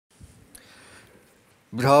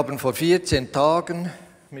Wir haben vor 14 Tagen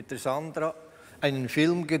mit der Sandra einen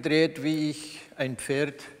Film gedreht, wie ich ein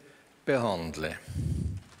Pferd behandle.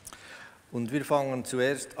 Und wir fangen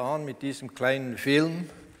zuerst an mit diesem kleinen Film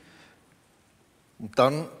und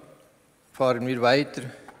dann fahren wir weiter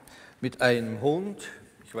mit einem Hund,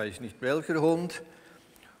 ich weiß nicht welcher Hund,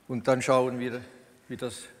 und dann schauen wir, wie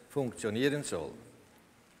das funktionieren soll.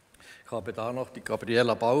 Ich habe da noch die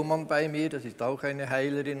Gabriela Baumann bei mir, das ist auch eine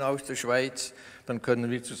Heilerin aus der Schweiz. Dann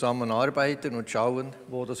können wir zusammenarbeiten und schauen,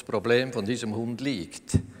 wo das Problem von diesem Hund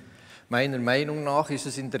liegt. Meiner Meinung nach ist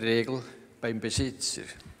es in der Regel beim Besitzer.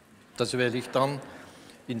 Das werde ich dann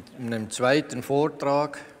in einem zweiten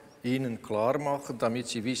Vortrag Ihnen klar machen, damit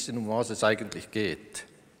Sie wissen, um was es eigentlich geht.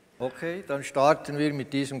 Okay, dann starten wir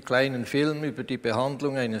mit diesem kleinen Film über die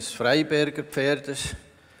Behandlung eines Freiberger Pferdes.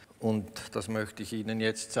 Und das möchte ich Ihnen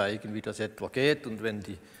jetzt zeigen, wie das etwa geht. Und wenn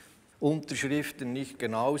die Unterschriften nicht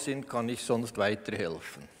genau sind, kann ich sonst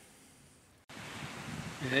weiterhelfen.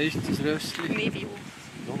 Wie heißt das Röstli? Nevio.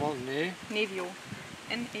 Nochmal, Nevio.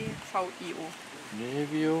 N-E-V-I-O.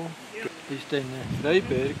 Nevio. Ist ein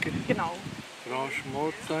Freiberger. Genau.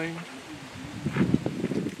 Franche-Mortain.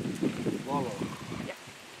 Voilà. Ja.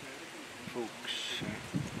 Fuchs.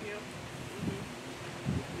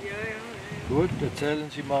 Gut,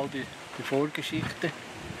 erzählen Sie mal die Vorgeschichte.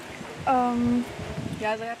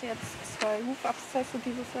 Ja, also er hatte jetzt 2 Hufabszesse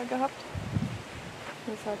dieses Jahr gehabt.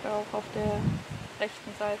 Weshalb er auch auf der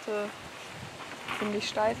rechten Seite ziemlich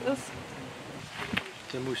steif ist.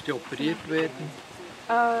 Der musste operiert werden.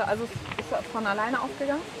 Also es ist von alleine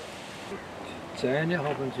aufgegangen. Die Zähne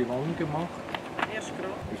haben Sie wann gemacht? Erst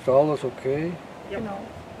gerade. Ist alles okay? Ja. Genau.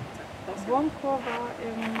 Das Wurmchor war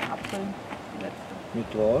im April letzte.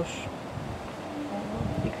 Mit was?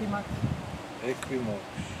 Equimax. Equimax.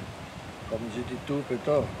 Haben Sie die Tube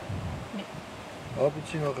da? Nee. Haben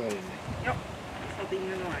Sie noch eine? Ja, das hat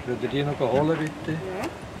Ihnen noch eine. Würde die noch holen, bitte? Ja.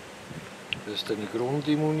 Da ist eine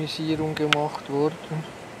Grundimmunisierung gemacht worden.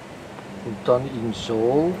 Und dann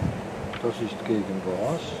Insol, das ist gegen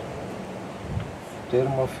was?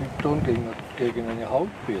 Dermaphyton gegen eine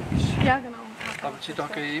Hautpilz. Ja, genau. Haben Sie da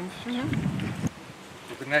geimpft? Mhm.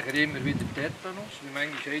 Oder nachher immer wieder Tetanus? Wie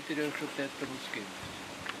manchmal habt ihr ja schon Tetanus geimpft?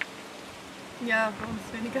 Ja, bei uns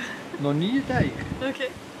weniger. Noch nie gedacht.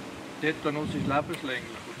 Okay. Tetanus ist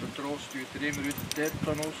lebenslänglich. Und der Trost tut er immer wieder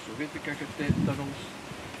Tetanus und wieder gegen Tetanus.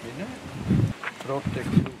 Wie nicht?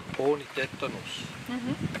 Protection ohne Tetanus.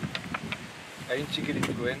 Mhm. Einziger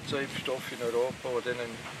Influenza-Impfstoff in Europa, der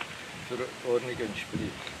diesen Verordnungen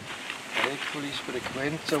entspricht. Die Equalis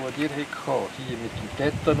Frequenza, die ihr hattet, hier mit dem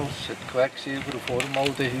Tetanus, hat Quecksilber und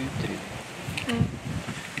Formaldehyd drin. Mhm.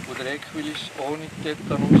 Und der Equalis ohne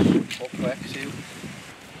Tetanus, auch Quecksilber.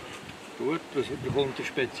 Gut, was bekommt der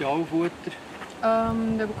Spezialfutter?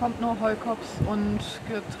 Der bekommt nur Heukops und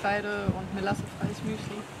Getreide und melassefreies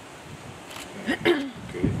Müsli.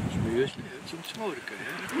 Okay, das Müsli zum Morgen.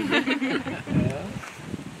 Ja? Ja.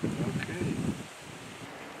 Okay.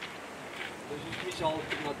 Das ist mein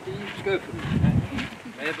alternatives Göffel.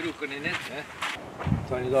 Mehr brauche ich nicht.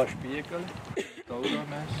 Jetzt habe ich hier einen Spiegel,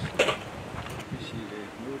 Dauramesser.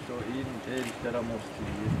 Nur so hin und her ist der am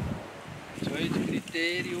Oszillieren. Zweites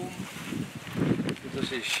Kriterium, das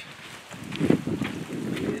ist jetzt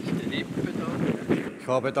die Lippe da. Ich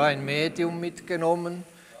habe da ein Medium mitgenommen,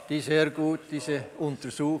 die sehr gut diese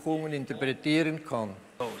Untersuchungen interpretieren kann.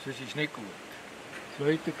 Oh, das ist nicht gut.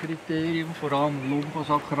 Zweites Kriterium, vor allem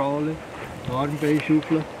Lumbosakrale,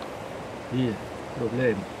 Armbeinschaufeln. Hier,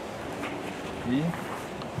 Problem. Hier.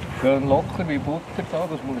 Schön locker wie Butter da,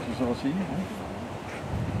 das muss so sein. Ne?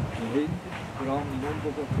 Dahinter, vor allem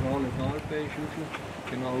Lumbosakrale, Armbeinschaufeln,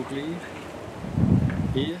 genau gleich.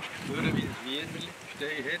 Hier, hören wie ein Wienerli,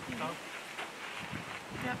 stehe hinten da.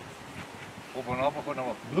 Ja. Oben und runter kommt noch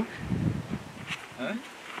mal Bluck.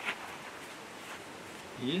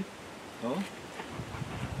 Hier, da.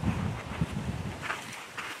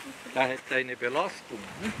 Der hat eine Belastung.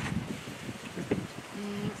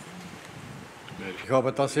 Ich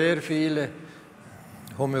habe da sehr viele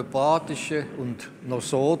homöopathische und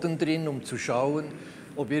Nosoden drin, um zu schauen,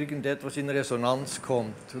 ob irgendetwas in Resonanz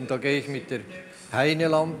kommt. Und da gehe ich mit der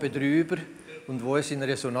Heinelampe drüber. Und wo es in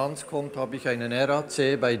Resonanz kommt, habe ich einen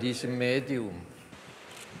RAC bei diesem Medium.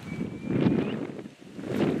 Ich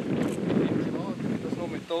will das noch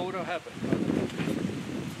mit Dora haben.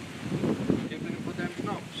 Gib mir von dem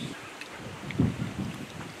Schnaps.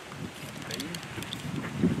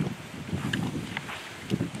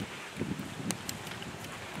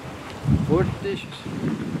 Fort ist es.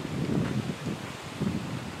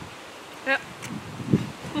 Ja.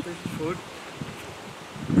 Das ist fort.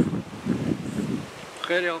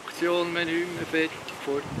 Keine Reaktion mehr, nicht mehr Fett.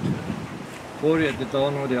 sofort. Vorher hat er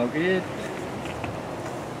da noch reagiert.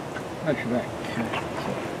 Er ist weg.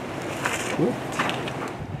 So. Gut.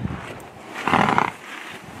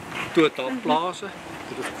 Tut abblasen,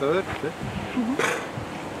 habt ihr das gehört?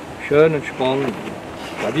 Schön entspannend.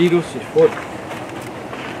 Der Virus ist fort.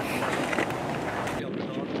 Ich habe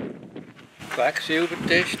hier Quecksilber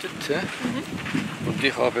getestet. Und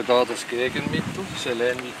ich habe hier das Gegenmittel,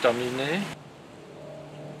 Selenvitamin E.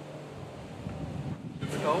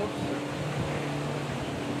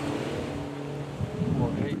 Wo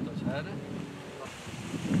geht das her?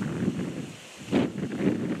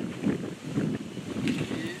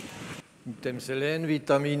 Mit dem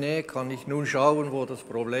Selenvitamin E kann ich nun schauen, wo das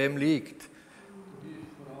Problem liegt.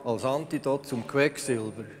 Als Antidot zum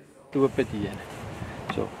Quecksilber bedienen.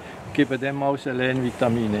 So, ich gebe dem mal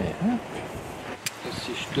Selenvitamin E. Das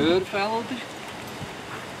sind Störfelder,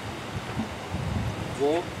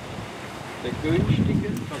 die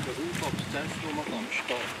begünstigen, dass der Hautabszess nur ganz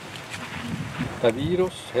stark. Der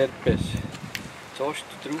Virus, Herpes, zuerst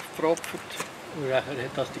draufgepfropft und nachher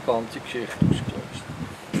hat das die ganze Geschichte ausgelöst.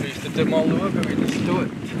 Müsst ihr mal schauen, wie das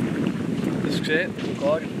tut. Das sieht man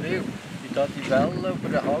gar nicht viel, wie da die Welle über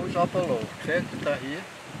den Hals runterläuft. Seht ihr da hier,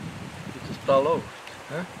 wie das da läuft?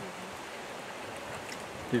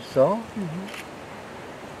 Das ist so.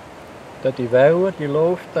 Da die Welle, die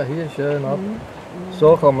läuft da hier schön ab.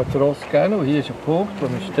 So kann man das Ross gehen. Und hier ist ein Punkt, wo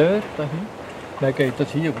man stört. Da hier. Dann geht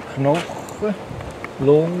das hier über Knochen,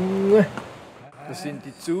 Lunge. Das sind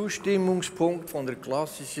die Zustimmungspunkte von der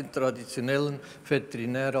klassischen, traditionellen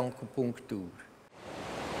Veterinärakupunktur.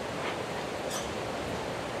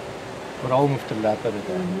 Vor allem auf der Leber.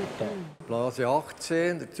 Blase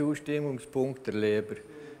 18, der Zustimmungspunkt der Leber.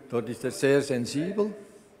 Dort ist er sehr sensibel.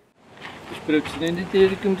 Ich spritze nicht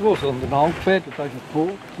irgendwo, sondern ungefähr. Da ist ein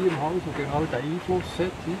Punkt hier im Hals, der genau den Einfluss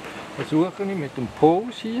hat. Versuche ich mit dem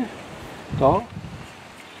Puls hier, da,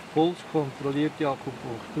 Puls kontrolliert die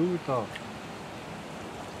Akupunktur, da.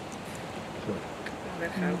 So.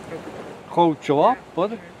 Kommt schon ab,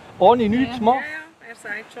 oder? Ohne nichts zu machen. Ja, er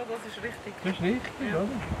sagt schon, das ist richtig. Das ist richtig, ja. Oder?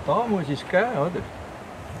 Da muss ich es geben, oder?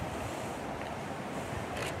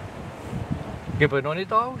 Ich gebe noch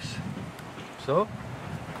nicht alles. So.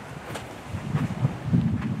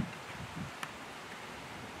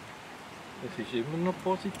 Das ist immer noch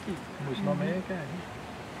positiv, es muss noch mehr geben.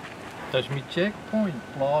 Das ist mein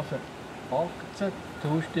Checkpoint, Blase 18,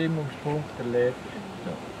 Zustimmungspunkt der Leber.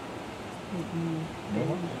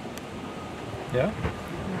 Ja.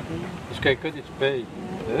 Das geht gerade ins Bein.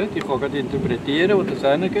 Ja, ich kann gerade interpretieren, wo das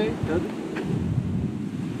hingeht. Ja.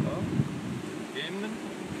 Immer.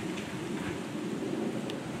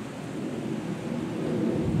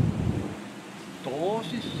 Die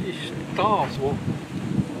Dosis ist das, was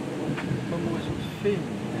man muss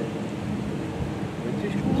finden. Jetzt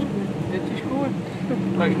ist gut. Jetzt ist gut.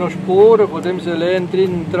 Da ist noch Spuren von dem Selen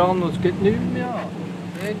drinnen dran und es geht nicht mehr an.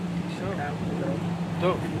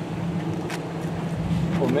 So.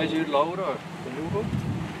 Von Messer Laura, von Hugo.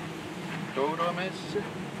 Laura Messer.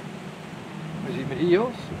 Wo sind wir hier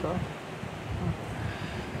aus? Da.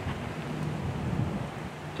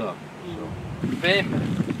 Da. So. Wenn man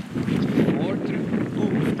den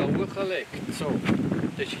Vortrag da hochlegt, so,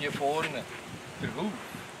 das ist hier vorne der Huf.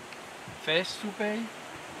 Fesselbein,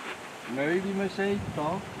 neu wie man sagt, da,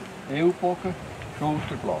 Ellbogen,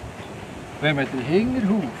 Schulterblatt. Wenn man den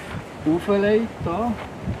Hinterhuf auflegt, da,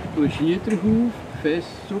 ist hier der Huf,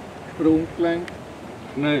 Fessel, Sprunggelenk,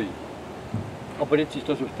 Knie. Aber jetzt war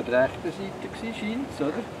das auf der rechten Seite, scheint es,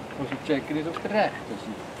 oder? Also checken ist auf der rechten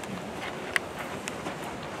Seite.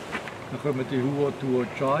 Dann kommen die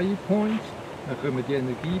Huo-Tuo-Chai Points, dann kommen die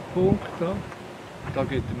Energiepunkte da. Da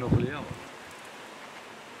geht er noch ein bisschen an.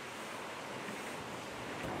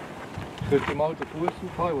 Könnt ihr mal den Fuß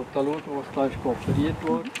aufhalten und schauen, was da ist operiert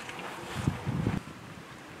worden.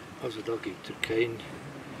 Also da gibt es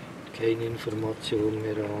keine Information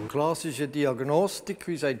mehr an. Klassische Diagnostik,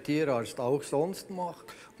 wie es ein Tierarzt auch sonst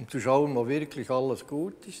macht, um zu schauen, wo wirklich alles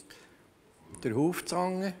gut ist. Der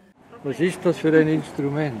Hufzange. Was ist das für ein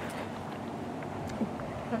Instrument?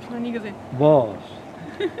 Habe ich noch nie gesehen. Was?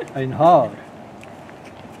 Ein Haar?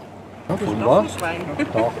 Ja, von was? Stachelschwein.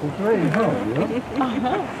 Stachelschwein, ja.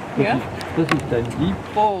 Aha. Ja. Das ist ein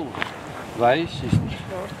Dipol. Weiß ist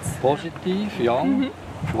positiv, Yang.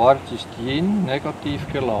 Schwarz ist Yin, negativ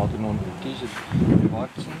geladen. Und mit dieser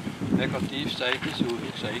schwarzen Negativseite suche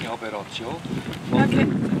ich eine Aberration von den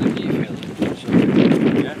Energiefeldern. So.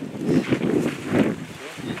 Ja.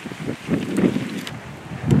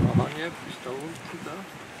 Da habe ich etwas da unten. Da.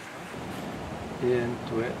 Die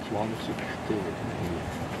 20 Sterne hier.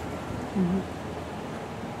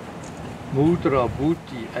 Mudra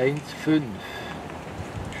Bhuti 1,5,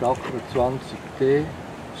 Chakra 20D,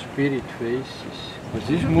 Spirit Faces. Was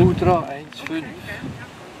ist Mudra 1,5?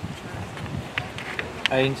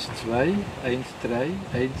 1,2, 1,3,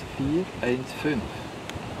 1,4, 1,5.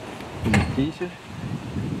 Und mit dieser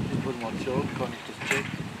Information kann ich das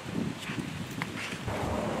checken.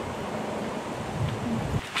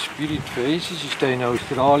 Spirit Faces ist eine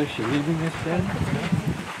australische Wimmis.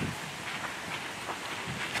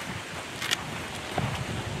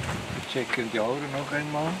 Wir checken die Aura noch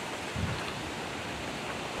einmal.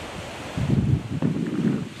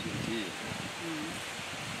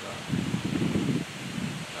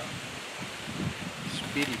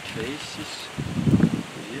 Spirit Faces.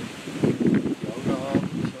 Hier, die Aura haben.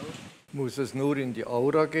 So. Muss es nur in die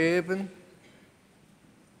Aura geben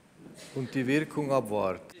und die Wirkung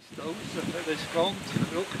abwarten. Das ist ganz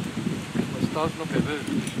verrückt, was das noch bewirkt.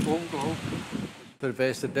 Das ist unglaublich.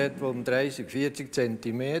 Verbessert etwa um 30, 40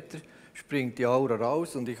 cm, springt die Aura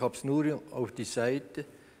raus und ich habe es nur auf die Seite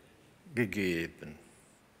gegeben.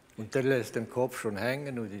 Und der lässt den Kopf schon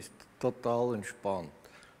hängen und ist total entspannt.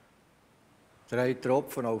 3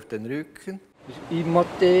 Tropfen auf den Rücken. Das ist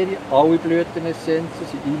Immaterie, alle Blütenessenzen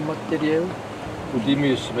sind immateriell und die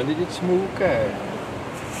müssen wir nicht ins Maul geben.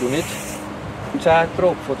 Und nicht 10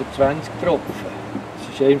 Tropfen oder 20 Tropfen. Es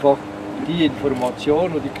ist einfach die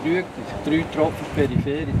Information, die genügt, 3 Tropfen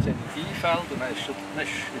peripher ins Energiefeld und dann ist es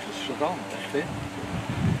schon dran, das ist fertig.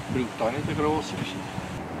 Braucht auch nicht eine grosse Maschine.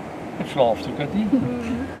 Jetzt schlaft er gerade ein.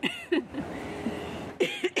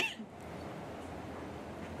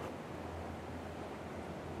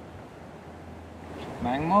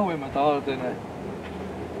 Manchmal, wenn man da den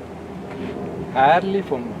Härchen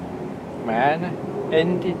vom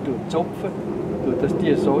Mähnenende zupfen, tut das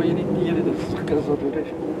die so irritieren, dass es sich gerade so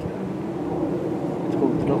durchschlägt. Jetzt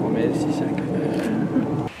kommt er noch ein Merci sagen. Jetzt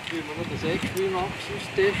müssen wir noch das Equimax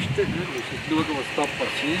austesten. Wir müssen schauen, was da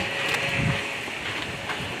passiert.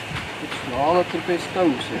 Jetzt strahlt er bis da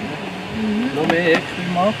raus. Noch mehr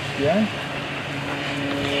Equimax, ja.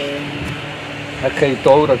 Er geht die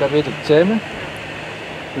Aura wieder zusammen.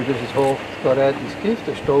 Und das ist hochkarätiges Gift,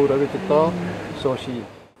 das ist die Aura wieder da, so schief.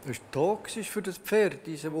 Das ist toxisch für das Pferd,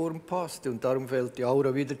 diese Wurmpaste, und darum fällt die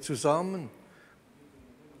Aura wieder zusammen.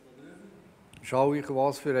 Schaue ich,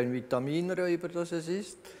 was für ein Vitaminräuber das es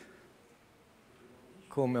ist,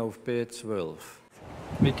 komme auf B12.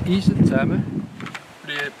 Mit Eisen zusammen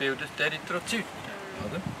bildet es Erythrozyten.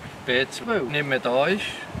 B12 nicht mehr da ist,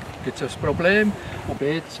 gibt es ein Problem. Und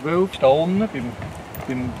B12 ist da unten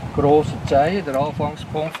beim grossen Zehen, der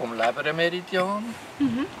Anfangspunkt vom Lebermeridian.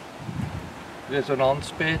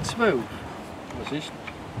 Resonanz B12. Was ist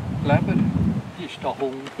die Leber? Die ist da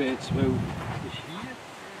unten, B12 ist hier.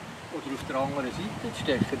 Oder auf der anderen Seite, jetzt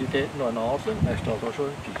stechen die dort noch eine Nase, dann ist das auch schon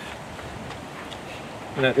ein Gift.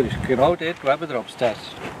 Und dann ist genau dort die Leberabszess.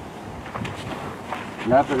 Die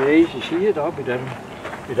Leber 1 ist hier, da, bei dem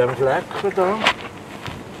Flecken da.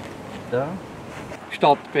 Da.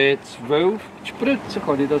 Statt B12 zu spritzen,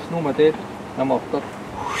 kann ich das nur dort, dann macht das,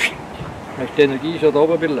 dann ist die Energie schon da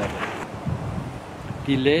oben bei der Leber.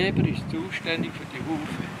 Die Leber ist zuständig für die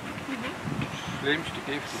Hufe. Das schlimmste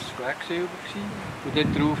Gift war das Quecksilber. Und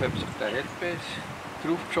dort drauf hat sich der Herpes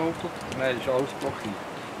draufgeschaukelt und dann ist alles blockiert.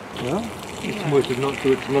 Ja. Jetzt muss er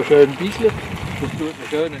noch schön bisseln, das tut man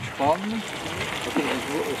schön entspannen. Das ist ein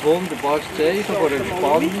wunderbares Zeichen von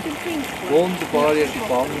Entspannung. Wunderbare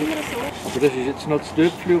Entspannung. Aber das ist jetzt noch das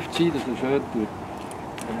Töpfchen aufziehen, dass er schön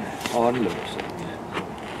anlöst.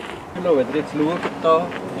 Wenn ihr jetzt schaut, da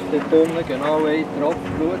ist dort unten genau ein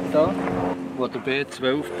Tropfen Blut da, wo der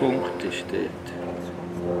B12-Punkt ist. Dort.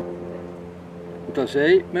 Und da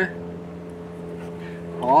sieht man,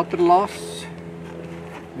 Aderlass,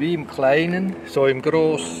 wie im Kleinen, so im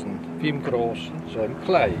Grossen. Wie im Grossen, so im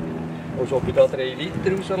Kleinen. Als ob ich da 3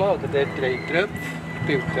 Liter rauslasse, oder dort 3 Tröpfe,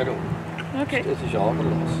 spielt keine Rolle. Okay. Das ist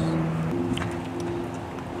Aderlass.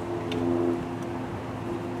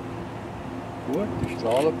 Gut, der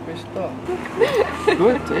strahlt bis da.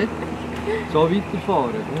 Gut, so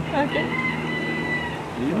weiterfahren. Ne? Okay.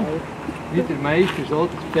 Ja. Wie der Meister so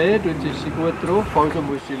das Pferd, jetzt ist sie gut drauf, also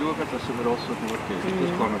muss sie schauen, dass sie mir auch so gut geht.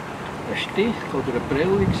 Das kann ein Stich oder eine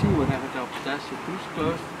Brille sein, die dann der Abszess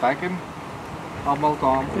ausgelöst wegen dem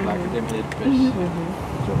Amalgam, wegen dem Herpes.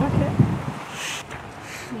 So. Okay.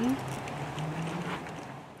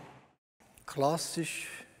 Klassisch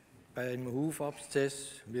bei einem Hufabszess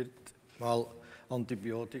wird mal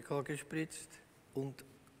Antibiotika gespritzt und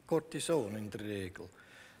Cortison in der Regel.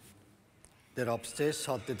 Der Abszess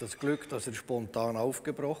hatte das Glück, dass er spontan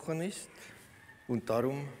aufgebrochen ist und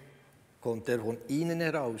darum konnte er von innen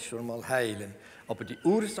heraus schon mal heilen. Aber die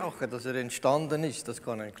Ursache, dass er entstanden ist, das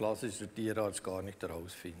kann ein klassischer Tierarzt gar nicht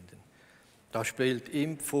herausfinden. Da spielt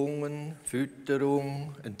Impfungen,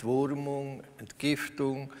 Fütterung, Entwurmung,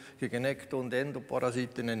 Entgiftung gegen Ekto- und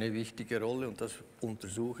Endoparasiten eine wichtige Rolle und das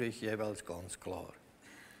untersuche ich jeweils ganz klar.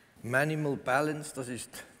 Manimal Balance, das ist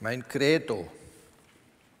mein Credo.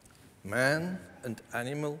 Man and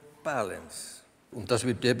Animal Balance. Und das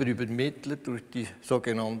wird eben übermittelt durch die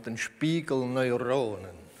sogenannten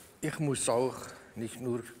Spiegelneuronen. Ich muss auch nicht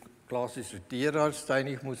nur klassischer Tierarzt sein,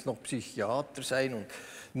 ich muss noch Psychiater sein und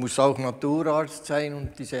muss auch Naturarzt sein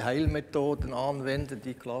und diese Heilmethoden anwenden,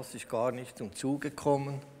 die klassisch gar nicht zum Zuge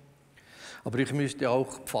kommen. Aber ich müsste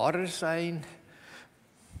auch Pfarrer sein,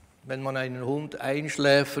 wenn man einen Hund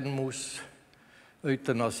einschläfern muss,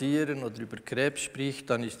 euthanasieren oder über Krebs spricht,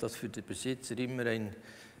 dann ist das für den Besitzer immer ein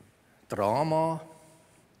Drama.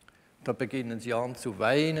 Da beginnen sie an zu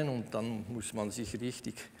weinen und dann muss man sich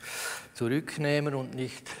richtig zurücknehmen und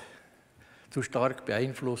nicht zu stark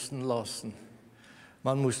beeinflussen lassen.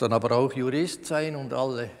 Man muss dann aber auch Jurist sein und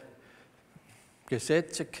alle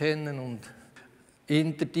Gesetze kennen und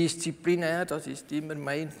interdisziplinär, das ist immer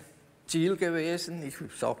mein Ziel gewesen. Ich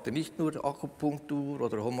sagte nicht nur Akupunktur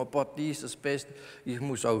oder Homöopathie ist das Beste, ich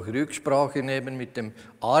muss auch Rücksprache nehmen mit dem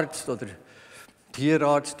Arzt oder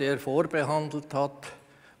Tierarzt, der vorbehandelt hat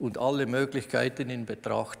und alle Möglichkeiten in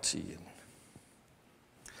Betracht ziehen.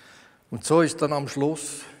 Und so ist dann am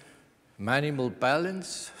Schluss Manimal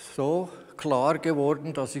Balance so klar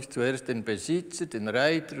geworden, dass ich zuerst den Besitzer, den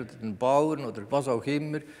Reiter oder den Bauern oder was auch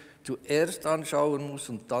immer zuerst anschauen muss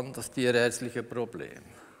und dann das tierärztliche Problem.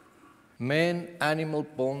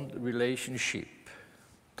 Man-Animal-Bond-Relationship,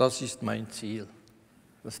 das ist mein Ziel.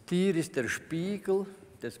 Das Tier ist der Spiegel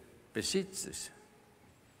des Besitzers.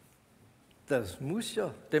 Das muss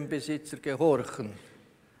ja dem Besitzer gehorchen.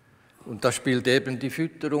 Und da spielt eben die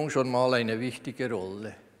Fütterung schon mal eine wichtige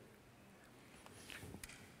Rolle.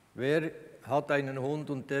 Wer hat einen Hund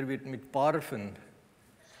und der wird mit Barfen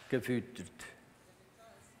gefüttert?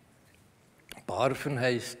 Barfen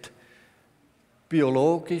heißt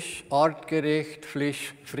biologisch, artgerecht,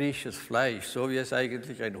 frisches Fleisch, so wie es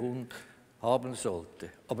eigentlich ein Hund haben sollte.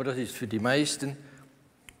 Aber das ist für die meisten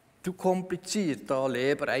zu kompliziert, da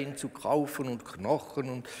Leber einzukaufen und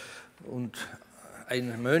Knochen und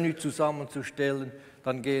ein Menü zusammenzustellen.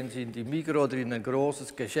 Dann gehen sie in die Migros oder in ein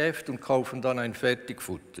großes Geschäft und kaufen dann ein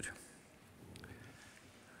Fertigfutter.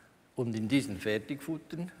 Und in diesen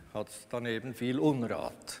Fertigfuttern hat es dann eben viel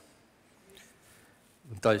Unrat.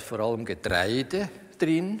 Und da ist vor allem Getreide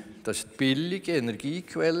drin, das ist billige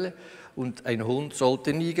Energiequelle und ein Hund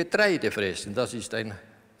sollte nie Getreide fressen. Das ist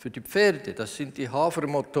für die Pferde, das sind die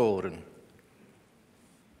Hafermotoren.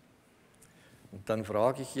 Und dann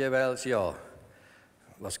frage ich jeweils, ja,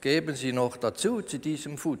 was geben Sie noch dazu zu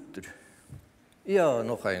diesem Futter? Ja,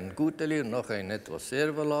 noch ein Guteli und noch ein etwas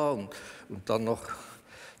Servola und dann noch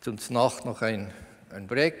zur Nacht noch ein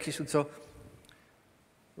Breckis und so.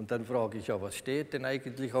 Und dann frage ich, ja, was steht denn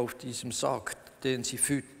eigentlich auf diesem Sack, den Sie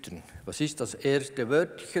füttern? Was ist das erste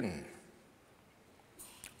Wörtchen?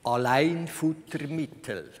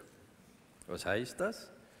 Alleinfuttermittel. Was heißt das?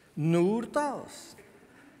 Nur das.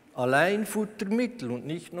 Alleinfuttermittel und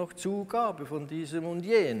nicht noch Zugabe von diesem und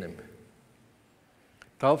jenem.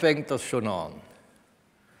 Da fängt das schon an.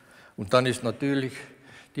 Und dann ist natürlich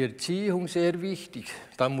die Erziehung sehr wichtig.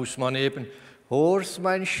 Da muss man eben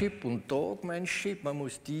Horsemanship und Dogmanship, man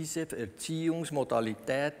muss diese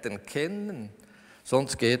Erziehungsmodalitäten kennen,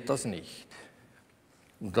 sonst geht das nicht.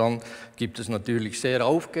 Und dann gibt es natürlich sehr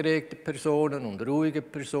aufgeregte Personen und ruhige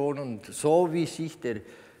Personen. Und so wie sich der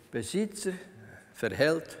Besitzer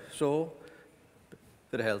verhält, so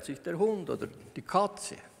verhält sich der Hund oder die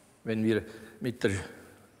Katze. Wenn wir mit der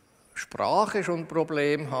Sprache schon ein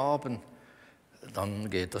Problem haben, dann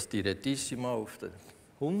geht das direttissima auf den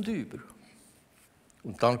Hund über.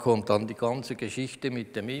 Und dann kommt dann die ganze Geschichte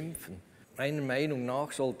mit dem Impfen. Meiner Meinung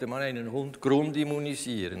nach sollte man einen Hund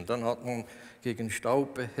grundimmunisieren. Dann hat man gegen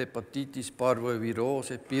Staupe, Hepatitis,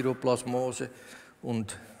 Parvovirose, Pyroplasmose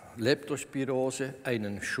und Leptospirose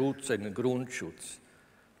einen Schutz, einen Grundschutz.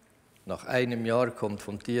 Nach einem Jahr kommt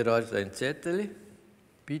vom Tierarzt ein Zettel.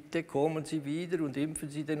 Bitte kommen Sie wieder und impfen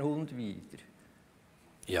Sie den Hund wieder.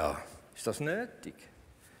 Ja, ist das nötig?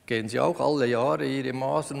 Gehen Sie auch alle Jahre Ihre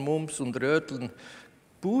Masern, Mumps und Röteln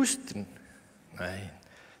boostern? Nein,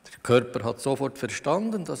 der Körper hat sofort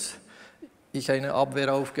verstanden, dass ich eine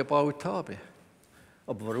Abwehr aufgebaut habe.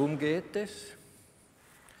 Aber worum geht es?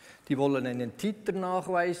 Die wollen einen Titer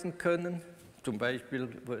nachweisen können, Zum Beispiel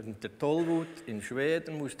während der Tollwut in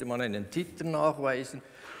Schweden musste man einen Titer nachweisen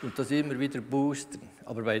und das immer wieder boostern,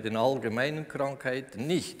 aber bei den allgemeinen Krankheiten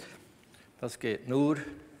nicht. Das geht nur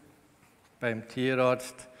beim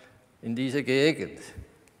Tierarzt in diese Gegend.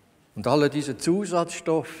 Und alle diese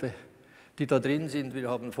Zusatzstoffe, die da drin sind, wir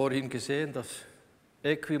haben vorhin gesehen, dass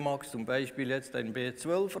Equimax zum Beispiel jetzt ein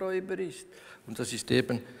B12-Räuber ist und das ist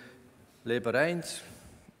eben Leber 1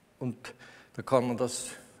 und da kann man das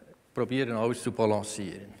probieren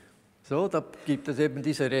auszubalancieren. So, da gibt es eben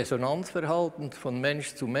diese Resonanzverhalten von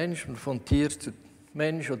Mensch zu Mensch und von Tier zu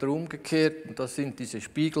Mensch oder umgekehrt und das sind diese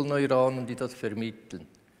Spiegelneuronen, die das vermitteln.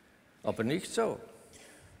 Aber nicht so.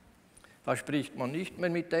 Da spricht man nicht mehr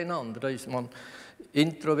miteinander, da ist man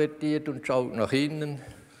introvertiert und schaut nach innen.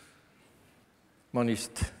 Man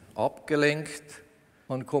ist abgelenkt,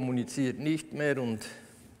 man kommuniziert nicht mehr und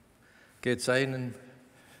geht seinen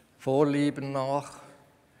Vorlieben nach.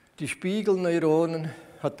 Die Spiegelneuronen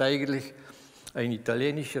hat eigentlich ein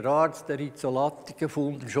italienischer Arzt, der Rizzolatti,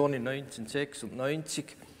 gefunden, schon in 1996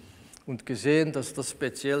 und gesehen, dass das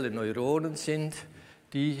spezielle Neuronen sind,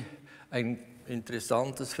 die ein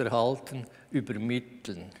interessantes Verhalten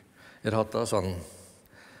übermitteln. Er hat das an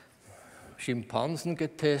Schimpansen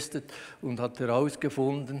getestet und hat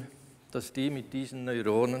herausgefunden, dass die mit diesen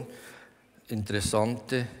Neuronen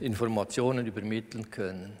interessante Informationen übermitteln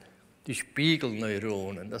können. Die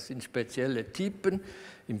Spiegelneuronen, das sind spezielle Typen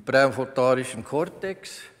im präfrontalischen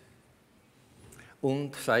Kortex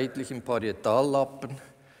und seitlich im Parietallappen,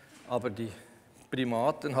 aber die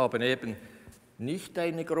Primaten haben eben nicht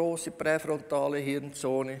eine große präfrontale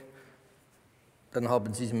Hirnzone, dann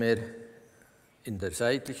haben sie mehr in der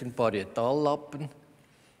seitlichen Parietallappen,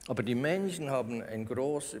 aber die Menschen haben eine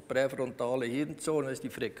große präfrontale Hirnzone, das ist die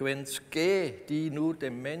Frequenz G, die nur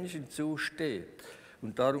dem Menschen zusteht.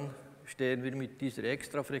 Und darum stehen wir mit dieser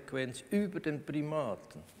Extrafrequenz über den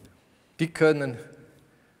Primaten. Die können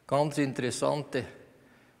ganz interessante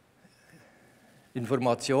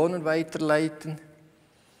Informationen weiterleiten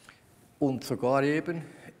und sogar eben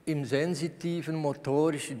im sensitiven,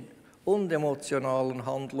 motorischen und emotionalen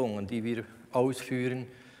Handlungen, die wir ausführen,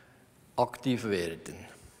 aktiv werden.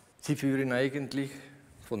 Sie führen eigentlich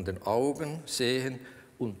von den Augen, Sehen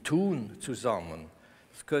und Tun zusammen.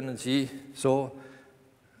 Das können Sie so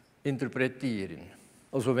interpretieren.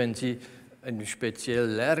 Also wenn Sie einen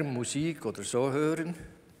speziellen Lärm, Musik oder so hören,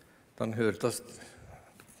 dann hört das der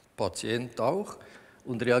Patient auch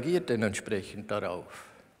und reagiert dann entsprechend darauf.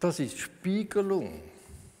 Das ist Spiegelung.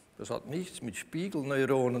 Das hat nichts mit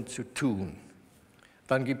Spiegelneuronen zu tun.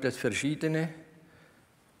 Dann gibt es verschiedene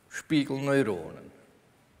Spiegelneuronen.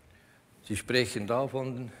 Sie sprechen da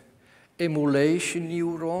von den Emulation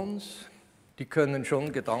Neurons. Die können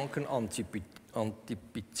schon Gedanken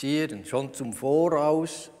antizipieren, schon zum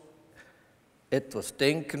Voraus etwas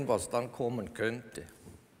denken, was dann kommen könnte.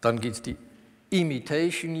 Dann gibt es die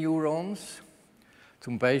Imitation Neurons.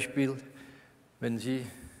 Zum Beispiel, wenn Sie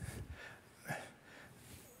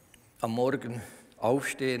am Morgen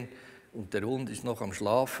aufstehen und der Hund ist noch am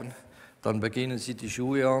Schlafen, dann beginnen Sie die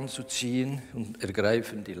Schuhe anzuziehen und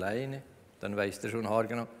ergreifen die Leine. Dann weiß der schon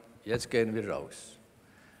haargenau, jetzt gehen wir raus.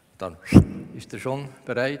 Dann ist er schon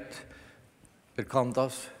bereit, er kann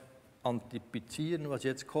das antizipieren, was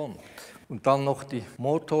jetzt kommt. Und dann noch die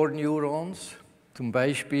Motorneurons, zum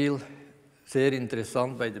Beispiel sehr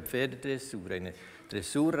interessant bei der Pferdedressur. Eine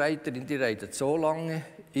Dressurreiterin, die reitet so lange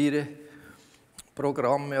ihre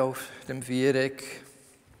Programme auf dem Viereck,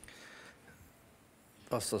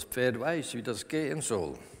 dass das Pferd weiß, wie das gehen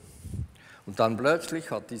soll. Und dann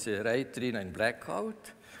plötzlich hat diese Reiterin ein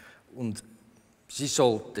Blackout und sie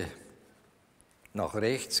sollte nach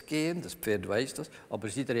rechts gehen, das Pferd weiß das, aber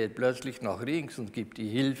sie dreht plötzlich nach links und gibt die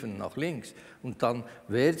Hilfen nach links. Und dann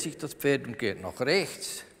wehrt sich das Pferd und geht nach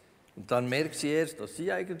rechts. Und dann merkt sie erst, dass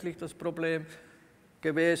sie eigentlich das Problem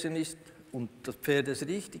gewesen ist und das Pferd es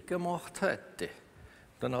richtig gemacht hätte.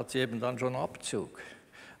 Dann hat sie eben dann schon Abzug.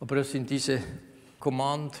 Aber das sind diese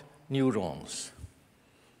Command Neurons.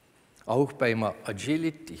 Auch beim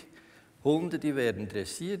Agility. Hunde, die werden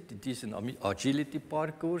dressiert in diesen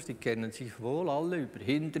Agility-Parcours, die kennen sich wohl alle über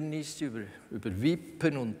Hindernisse, über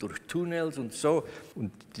Wippen und durch Tunnels und so.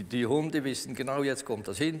 Und die Hunde wissen genau, jetzt kommt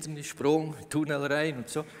das Hindernis, Sprung, Tunnel rein und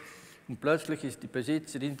so. Und plötzlich ist die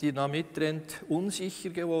Besitzerin, die da mitrennt,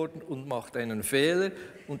 unsicher geworden und macht einen Fehler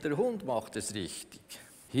und der Hund macht es richtig.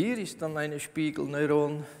 Hier ist dann eine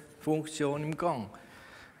Spiegelneuronfunktion im Gang.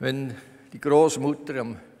 Wenn die Großmutter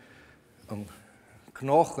am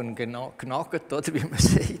Knochen knackt, oder wie man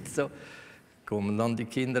sieht, so, kommen dann die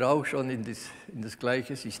Kinder auch schon in das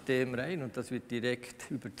gleiche System rein und das wird direkt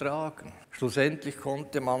übertragen. Schlussendlich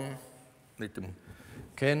konnte man mit dem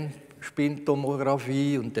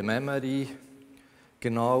Kernspintomographie und dem MRI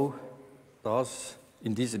genau das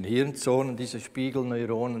in diesen Hirnzonen, diese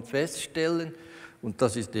Spiegelneuronen feststellen. Und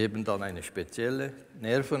das ist eben dann eine spezielle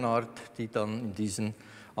Nervenart, die dann in diesen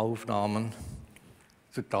Aufnahmen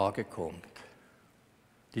zutage kommt.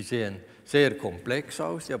 Die sehen sehr komplex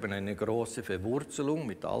aus, sie haben eine große Verwurzelung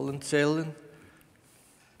mit allen Zellen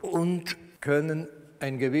und können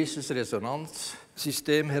ein gewisses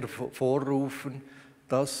Resonanzsystem hervorrufen,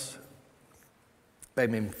 das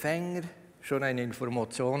beim Empfänger schon eine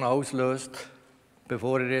Information auslöst,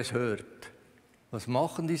 bevor er es hört. Was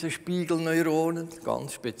machen diese Spiegelneuronen?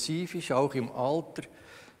 Ganz spezifisch, auch im Alter.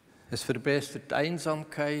 Es verbessert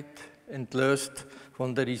Einsamkeit, entlöst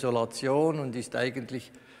von der Isolation und ist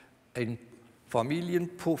eigentlich ein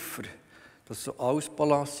Familienpuffer, das so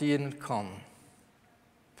ausbalancieren kann.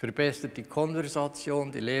 Verbessert die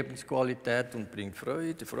Konversation, die Lebensqualität und bringt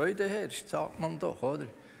Freude. Freude herrscht, sagt man doch, oder?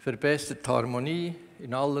 Verbessert Harmonie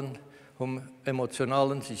in allen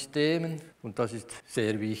emotionalen Systemen und das ist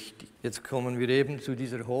sehr wichtig. Jetzt kommen wir eben zu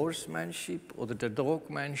dieser Horsemanship oder der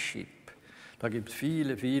Dogmanship. Da gibt es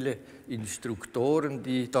viele, viele Instruktoren,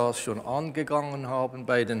 die das schon angegangen haben.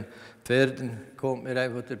 Bei den Pferden kommt mir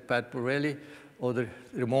einfach der Pat Borelli oder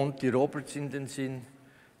der Monty Roberts in den Sinn,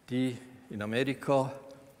 die in Amerika,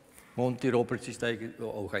 Monty Roberts ist eigentlich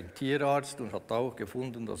auch ein Tierarzt und hat auch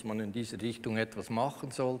gefunden, dass man in diese Richtung etwas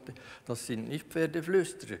machen sollte. Das sind nicht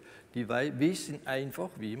Pferdeflüsterer, die wissen einfach,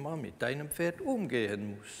 wie man mit einem Pferd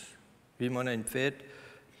umgehen muss, wie man ein Pferd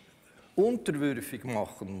unterwürfig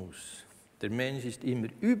machen muss. Der Mensch ist immer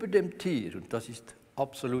über dem Tier und das ist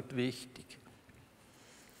absolut wichtig.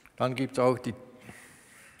 Dann gibt es auch die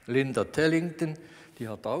Linda Tellington, die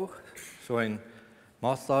hat auch so ein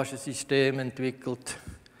Massagesystem entwickelt,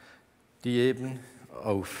 die eben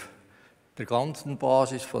auf der ganzen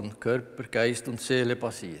Basis von Körper, Geist und Seele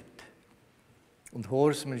basiert. Und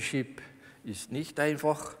Horsemanship ist nicht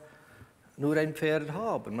einfach nur ein Pferd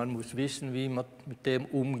haben, man muss wissen, wie man mit dem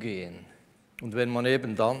umgehen. Und wenn man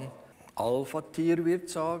eben dann Alpha-Tier wird,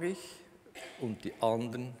 sage ich, und die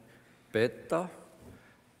anderen Beta,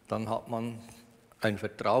 dann hat man ein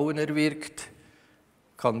Vertrauen erwirkt,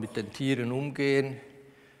 kann mit den Tieren umgehen,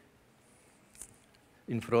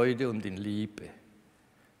 in Freude und in Liebe.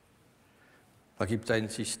 Da gibt es ein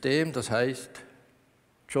System, das heißt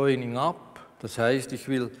Joining Up, das heißt, ich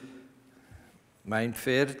will mein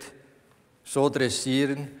Pferd so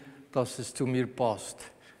dressieren, dass es zu mir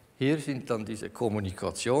passt. Hier sind dann diese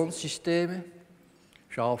Kommunikationssysteme,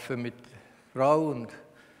 Schafe mit Frau und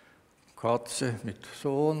Katze mit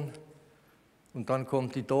Sohn. Und dann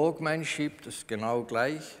kommt die Dogmanship, das ist genau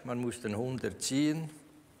gleich. Man muss den Hund erziehen,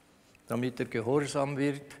 damit er gehorsam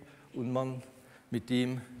wird und man mit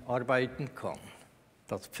ihm arbeiten kann.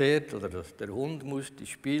 Das Pferd oder der Hund muss die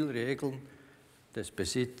Spielregeln des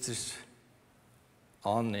Besitzers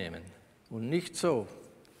annehmen. Und nicht so.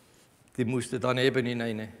 Die musste dann eben in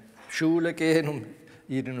eine Schule gehen, um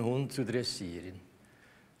ihren Hund zu dressieren.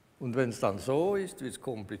 Und wenn es dann so ist, wird es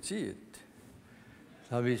kompliziert.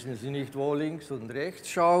 Da wissen sie nicht, wo links und rechts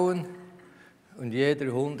schauen. Und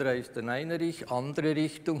jeder Hund reist in eine andere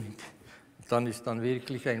Richtung. Dann ist dann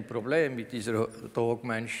wirklich ein Problem mit dieser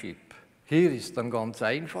Dogmanship. Hier ist dann ganz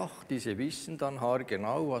einfach, diese wissen dann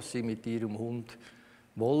haargenau, was sie mit ihrem Hund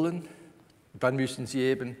wollen. Und dann müssen sie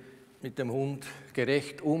eben mit dem Hund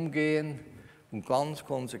gerecht umgehen und ganz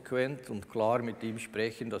konsequent und klar mit ihm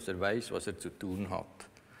sprechen, dass er weiß, was er zu tun hat.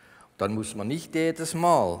 Und dann muss man nicht jedes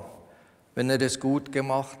Mal, wenn er es gut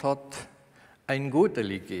gemacht hat, ein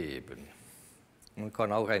Gudeli geben. Man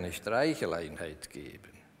kann auch eine Streicheleinheit geben.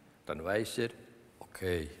 Dann weiß er,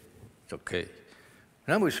 okay, ist okay.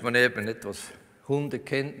 Dann muss man eben etwas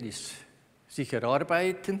Hundekenntnis sich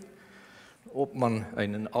erarbeiten, ob man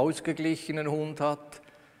einen ausgeglichenen Hund hat,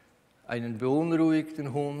 einen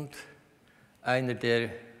beunruhigten Hund, einer, der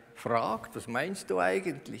fragt, was meinst du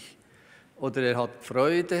eigentlich? Oder er hat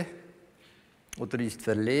Freude, oder ist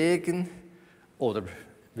verlegen, oder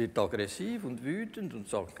wird aggressiv und wütend und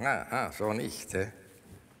sagt, na, so nicht.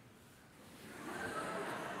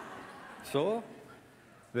 So,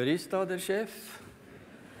 wer ist da der Chef?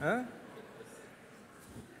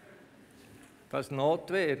 Das ist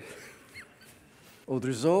Notwehr.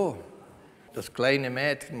 Oder so. Das kleine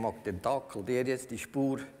Mädchen mag den Dackel, der jetzt die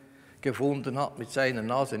Spur gefunden hat, mit seiner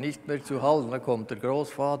Nase nicht mehr zu halten. Dann kommt der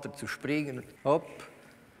Großvater zu springen. Hopp.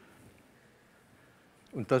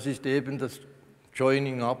 Und das ist eben das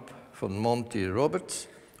Joining Up von Monty Roberts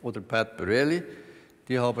oder Pat Borelli.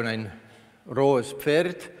 Die haben ein rohes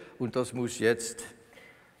Pferd und das muss jetzt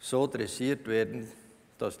so dressiert werden,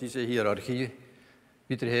 dass diese Hierarchie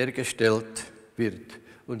wiederhergestellt wird.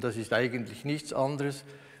 Und das ist eigentlich nichts anderes,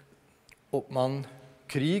 ob man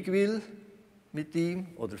Krieg will mit ihm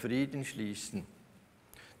oder Frieden schließen.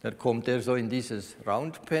 Da kommt er so in dieses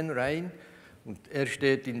Roundpen rein und er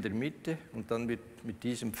steht in der Mitte und dann wird mit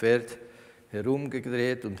diesem Pferd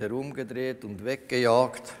herumgedreht und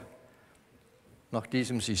weggejagt nach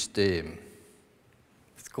diesem System.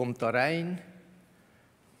 Jetzt kommt da rein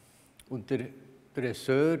und der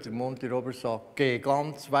Dresseur, der Montirober, sagt, geh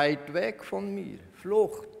ganz weit weg von mir,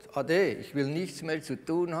 Flucht, ade, ich will nichts mehr zu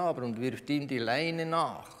tun haben und wirft ihm die Leine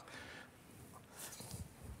nach.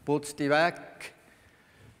 Putzt die weg.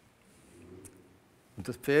 Und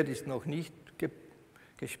das Pferd ist noch nicht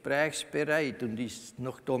gesprächsbereit und ist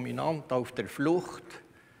noch dominant auf der Flucht.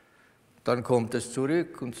 Dann kommt es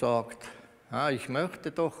zurück und sagt, ich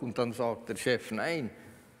möchte doch. Und dann sagt der Chef, nein,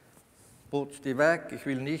 putz die weg, ich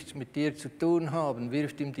will nichts mit dir zu tun haben,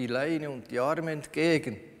 wirft ihm die Leine und die Arme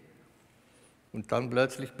entgegen. Und dann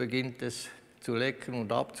plötzlich beginnt es zu lecken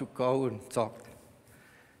und abzukauen und sagt,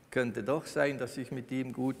 könnte doch sein, dass ich mit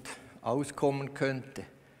ihm gut auskommen könnte.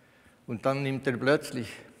 Und dann nimmt er plötzlich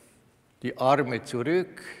die Arme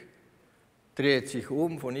zurück, dreht sich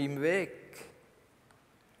um von ihm weg.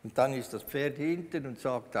 Und dann ist das Pferd hinten und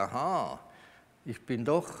sagt, aha, ich bin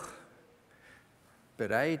doch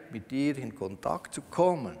bereit, mit dir in Kontakt zu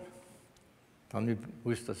kommen. Dann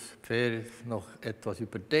muss das Pferd noch etwas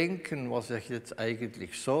überdenken, was es jetzt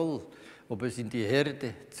eigentlich soll, ob es in die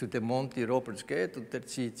Herde zu dem Monty Roberts geht und der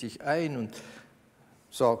zieht sich ein und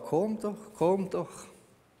sagt, komm doch.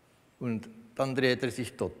 Und dann dreht er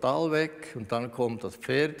sich total weg und dann kommt das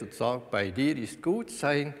Pferd und sagt, bei dir ist gut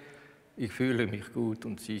sein, ich fühle mich gut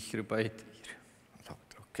und sicher bei dir. Dann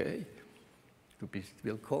sagt er, okay, du bist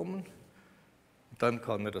willkommen. Und dann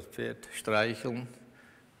kann er das Pferd streicheln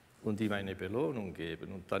und ihm eine Belohnung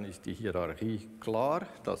geben. Und dann ist die Hierarchie klar,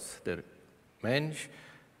 dass der Mensch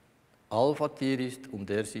Alpha-Tier ist und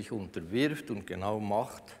er sich unterwirft und genau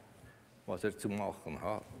macht, was er zu machen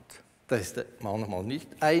hat. Das ist manchmal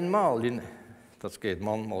nicht einmal, das geht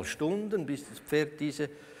manchmal Stunden, bis das Pferd diese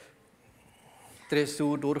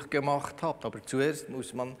Dressur durchgemacht hat. Aber zuerst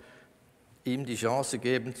muss man ihm die Chance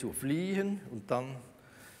geben zu fliehen und dann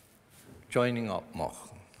Joining Up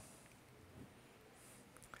machen.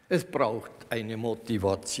 Es braucht eine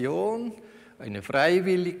Motivation, eine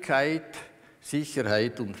Freiwilligkeit,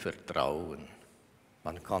 Sicherheit und Vertrauen.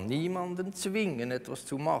 Man kann niemanden zwingen, etwas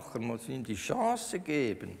zu machen, man muss ihm die Chance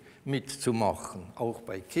geben, mitzumachen. Auch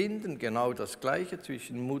bei Kindern genau das Gleiche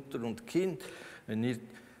zwischen Mutter und Kind. Wenn ihr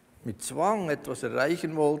mit Zwang etwas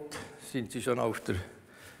erreichen wollt, sind sie schon auf der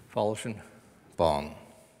falschen Bahn.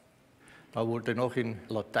 Da wurde noch in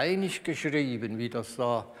Lateinisch geschrieben, wie das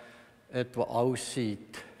da etwa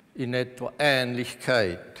aussieht, in etwa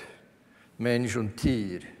Ähnlichkeit, Mensch und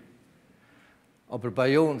Tier. Aber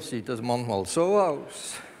bei uns sieht das manchmal so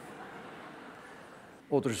aus.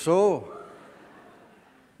 Oder so.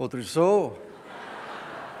 Oder so.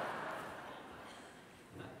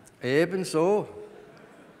 Ebenso.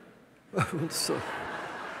 Und so.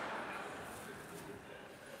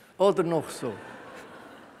 Oder noch so.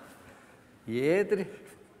 Jeder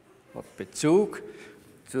hat Bezug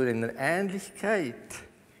zu einer Ähnlichkeit.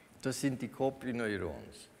 Das sind die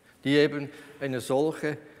Coprineurons, die eben eine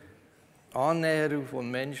solche Annäherung von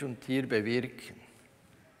Mensch und Tier bewirken.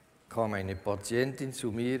 Kam eine Patientin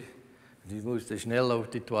zu mir, die musste schnell auf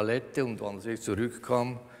die Toilette und als sie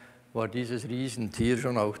zurückkam, war dieses Riesentier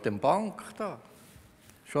schon auf der Bank da.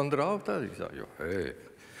 Schon drauf da. Ich sage, ja, hey,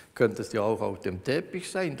 könnte es ja auch auf dem Teppich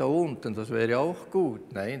sein, da unten, das wäre auch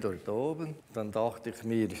gut. Nein, dort oben. Dann dachte ich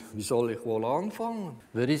mir, wie soll ich wohl anfangen?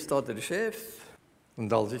 Wer ist da der Chef?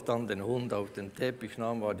 Und als ich dann den Hund auf den Teppich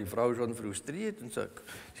nahm, war die Frau schon frustriert und sagte,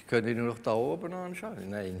 Sie können ihn noch da oben anschauen.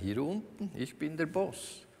 Nein, hier unten, ich bin der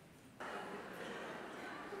Boss.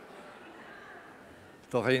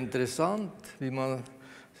 Doch interessant, wie man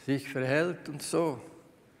sich verhält und so.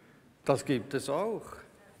 Das gibt es auch.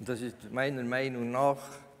 Und das ist meiner Meinung nach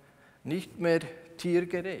nicht mehr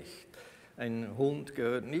tiergerecht. Ein Hund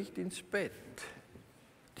gehört nicht ins Bett.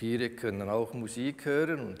 Tiere können auch Musik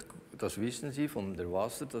hören und das wissen Sie von der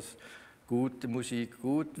Wasser, dass gute Musik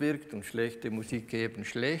gut wirkt und schlechte Musik eben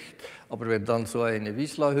schlecht. Aber wenn dann so eine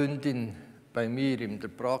Wisla-Hündin bei mir in der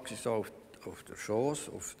Praxis auf der Schoß,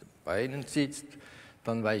 auf den Beinen sitzt,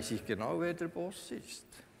 dann weiß ich genau, wer der Boss ist.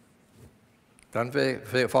 Dann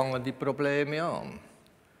fangen die Probleme an.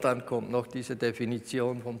 Dann kommt noch diese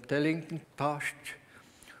Definition vom Tellington-Tast.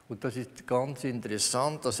 Und das ist ganz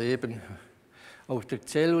interessant, dass eben auf der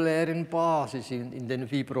zellulären Basis, in den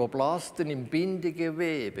Fibroblasten, im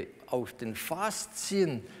Bindegewebe, auf den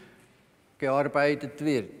Faszien gearbeitet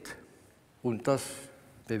wird. Und das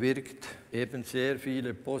bewirkt eben sehr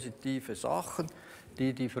viele positive Sachen,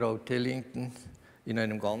 die Frau Tellington in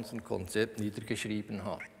einem ganzen Konzept niedergeschrieben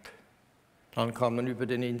hat. Dann kann man über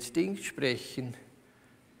den Instinkt sprechen.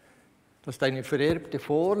 Das ist eine vererbte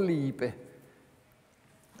Vorliebe,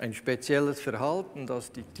 ein spezielles Verhalten,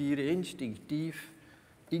 das die Tiere instinktiv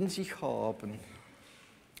in sich haben.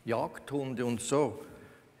 Jagdhunde und so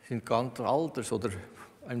sind ganz alters, oder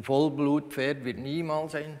ein Vollblutpferd wird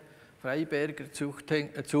niemals ein Freiberger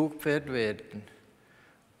Zugpferd werden.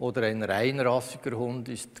 Oder ein reinrassiger Hund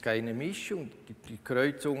ist keine Mischung. Die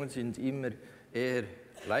Kreuzungen sind immer eher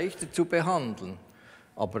leichter zu behandeln.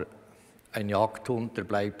 Aber ein Jagdhund, der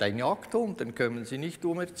bleibt ein Jagdhund, den können Sie nicht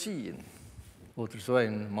umerziehen. Oder so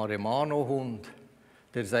ein Maremano-Hund,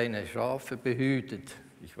 der seine Schafe behütet.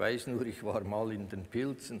 Ich weiß nur, ich war mal in den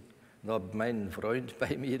Pilzen und habe meinen Freund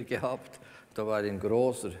bei mir gehabt. Da war ein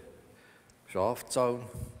großer Schafzaun.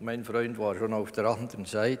 Mein Freund war schon auf der anderen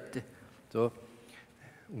Seite. So.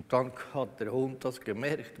 Und dann hat der Hund das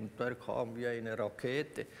gemerkt und der kam wie eine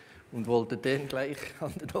Rakete und wollte den gleich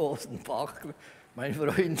an den Hosen packen. Mein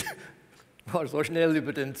Freund war so schnell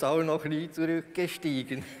über den Zaun noch nie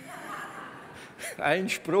zurückgestiegen. Ein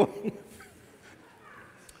Sprung.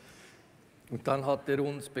 Und dann hat er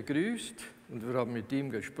uns begrüßt und wir haben mit ihm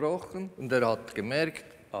gesprochen und er hat gemerkt,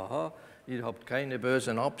 aha, ihr habt keine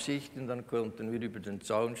bösen Absichten, dann konnten wir über den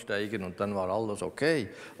Zaun steigen und dann war alles okay.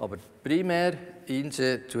 Aber primär ihn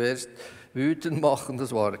zuerst wütend machen,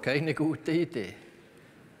 das war keine gute Idee.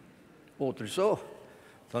 Oder so,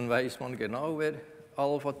 dann weiß man genau, wer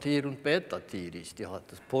Alpha-Tier und Beta-Tier ist.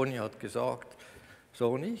 Das Pony hat gesagt,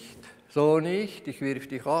 so nicht, ich wirf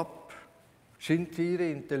dich ab. Sind Tiere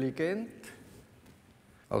intelligent?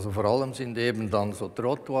 Also vor allem sind eben dann so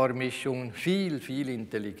Trottoir-Mischungen viel, viel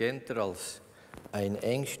intelligenter als ein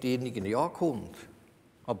engstirniger Jaghund.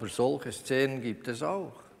 Aber solche Szenen gibt es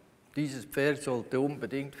auch. Dieses Pferd sollte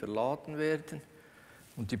unbedingt verladen werden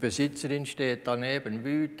und die Besitzerin steht daneben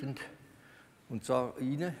wütend und sagt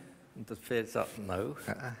ihnen, und das Pferd sagt, no,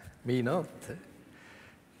 me not.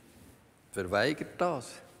 Verweigert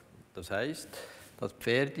das. Das heißt, das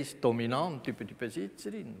Pferd ist dominant über die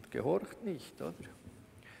Besitzerin und gehorcht nicht, oder?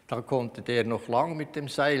 Da konnte der noch lang mit dem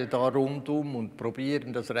Seil da rundum und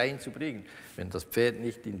probieren, das reinzubringen. Wenn das Pferd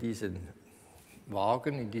nicht in diesen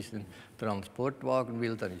Wagen, in diesen Transportwagen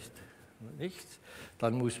will, dann ist nichts.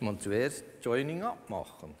 Dann muss man zuerst Joining up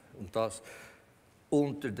machen und das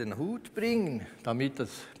unter den Hut bringen, damit das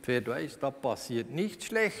Pferd weiß, da passiert nichts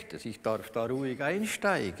Schlechtes, ich darf da ruhig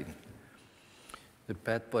einsteigen. Der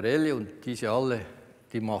Pat Borelli und diese alle,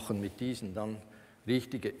 die machen mit diesen dann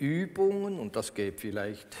richtige Übungen und das geht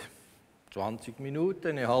vielleicht 20 Minuten,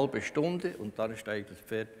 eine halbe Stunde und dann steigt das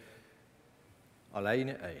Pferd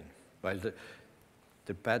alleine ein. Weil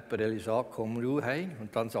der Pat Borelli sagt, komm du rein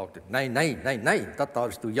und dann sagt er, nein, da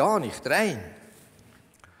darfst du ja nicht rein.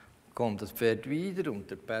 Kommt das Pferd wieder und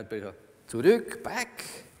der Pat Borelli sagt, zurück, back,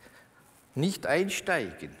 nicht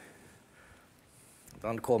einsteigen.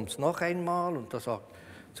 Dann kommt es noch einmal und da sagt,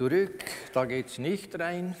 zurück, da geht es nicht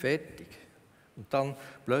rein, fertig. Und dann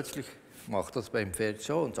plötzlich macht das beim Pferd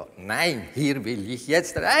so und sagt, nein, hier will ich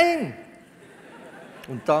jetzt rein.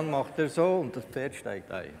 Und dann macht er so und das Pferd steigt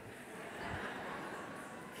ein.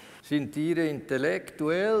 Sind Tiere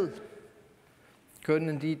intellektuell?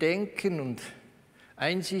 Können die denken und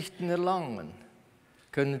Einsichten erlangen?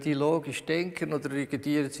 Können die logisch denken oder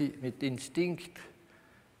reagieren sie mit Instinkt?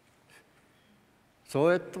 So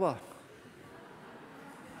etwa.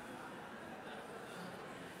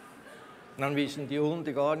 Dann wissen die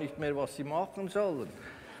Hunde gar nicht mehr, was sie machen sollen.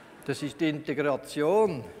 Das ist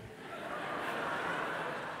Integration.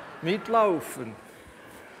 Mitlaufen.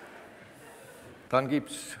 Dann gibt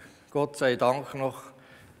es Gott sei Dank noch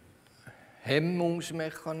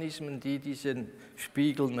Hemmungsmechanismen, die diese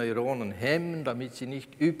Spiegelneuronen hemmen, damit sie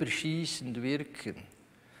nicht überschießend wirken.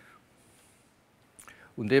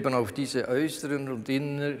 Und eben auf diese äußeren und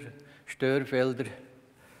inneren Störfelder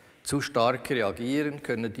zu stark reagieren,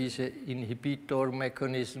 können diese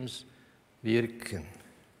Inhibitor-Mechanismen wirken.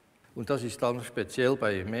 Und das ist dann speziell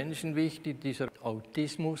bei Menschen wichtig, dieser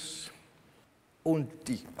Autismus. Und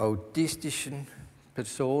die autistischen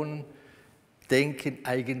Personen denken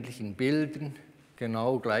eigentlich in Bildern,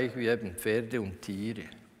 genau gleich wie eben Pferde und Tiere.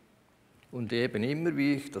 Und eben immer,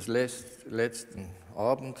 wie ich das letzten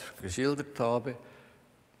Abend geschildert habe,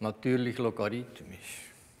 natürlich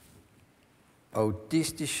logarithmisch.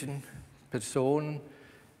 Autistischen Personen,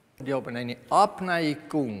 die haben eine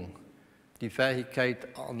Abneigung, die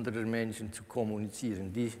Fähigkeit anderer Menschen zu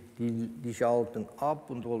kommunizieren. Die schalten ab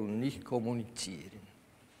und wollen nicht kommunizieren.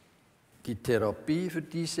 Die Therapie für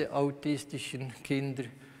diese autistischen Kinder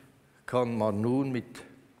kann man nun mit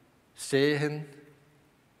Sehen,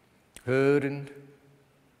 Hören,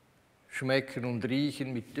 Schmecken und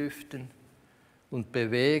Riechen mit Düften und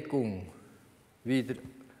Bewegung wieder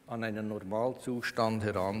an einen Normalzustand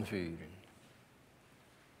heranführen,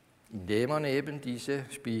 indem man eben diese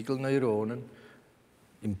Spiegelneuronen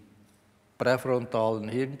im präfrontalen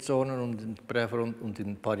Hirnzonen und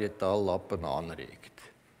in Parietallappen anregt.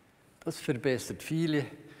 Das verbessert viele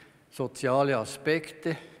soziale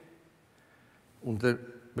Aspekte und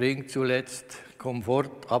bringt zuletzt Komfort,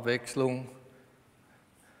 Abwechslung,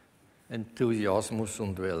 Enthusiasmus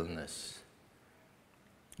und Wellness.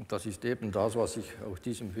 Und das ist eben das, was ich auf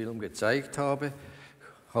diesem Film gezeigt habe.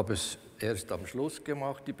 Ich habe es erst am Schluss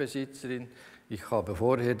gemacht, die Besitzerin. Ich habe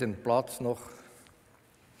vorher den Platz noch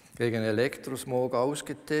gegen Elektrosmog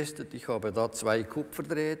ausgetestet. Ich habe da 2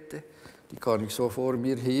 Kupferdrähte, die kann ich so vor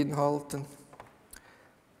mir hinhalten.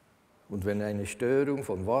 Und wenn eine Störung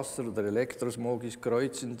von Wasser oder Elektrosmog ist,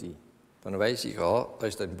 kreuzen die. Dann weiß ich, da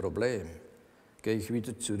ist ein Problem. Gehe ich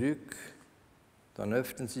wieder zurück, dann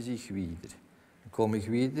öffnen sie sich wieder. Dann komme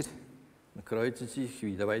ich wieder, dann kreuzen sie sich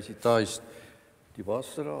wieder. Weiß ich, da ist die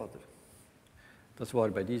Wasserader. Das war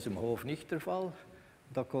bei diesem Hof nicht der Fall.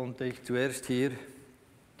 Da konnte ich zuerst hier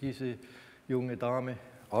diese junge Dame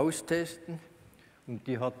austesten und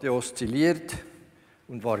die hatte oszilliert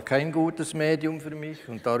und war kein gutes Medium für mich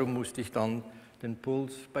und darum musste ich dann den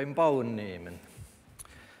Puls beim Bauen nehmen.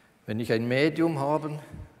 Wenn ich ein Medium habe,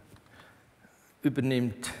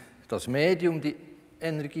 übernimmt das Medium die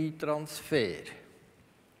Energietransfer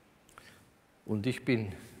und ich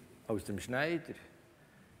bin aus dem Schneider.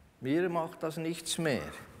 Mir macht das nichts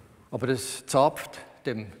mehr, aber es zapft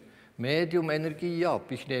dem Medium Energie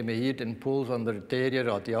ab. Ich nehme hier den Puls an der Arteria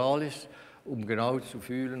radialis, um genau zu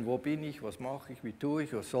fühlen, wo bin ich, was mache ich, wie tue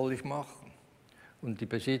ich, was soll ich machen. Und die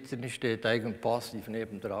Besitzerin steht eigentlich passiv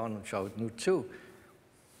nebendran und schaut nur zu.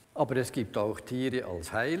 Aber es gibt auch Tiere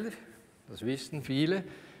als Heiler, das wissen viele,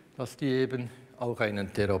 dass die eben auch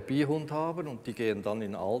einen Therapiehund haben und die gehen dann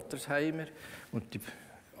in Altersheime und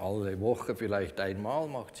alle Woche vielleicht einmal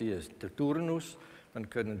macht sie es der Turnus, dann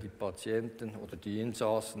können die Patienten oder die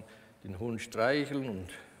Insassen den Hund streicheln und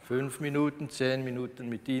 5 Minuten, 10 Minuten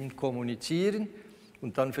mit ihm kommunizieren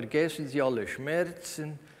und dann vergessen sie alle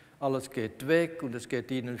Schmerzen, alles geht weg und es geht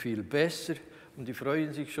ihnen viel besser und die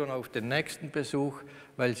freuen sich schon auf den nächsten Besuch,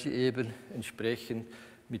 weil sie eben entsprechend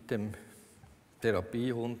mit dem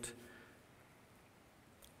Therapiehund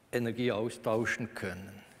Energie austauschen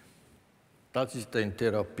können. Das ist ein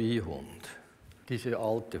Therapiehund. Diese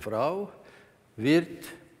alte Frau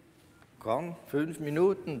kann 5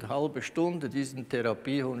 Minuten, eine halbe Stunde diesen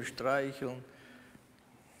Therapiehund streicheln,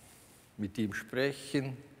 mit ihm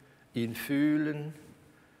sprechen, ihn fühlen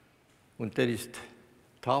und der ist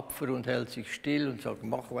tapfer und hält sich still und sagt,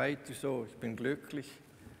 mach weiter so, ich bin glücklich.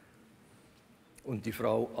 Und die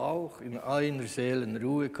Frau auch, in einer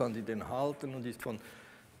Seelenruhe kann die den halten und ist von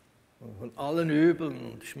allen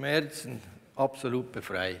Übeln und Schmerzen absolut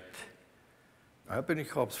befreit. Aber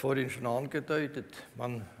ich habe es vorhin schon angedeutet,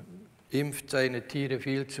 man impft seine Tiere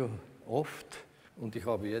viel zu oft und ich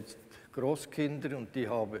habe jetzt Großkinder und die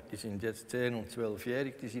sind jetzt 10- und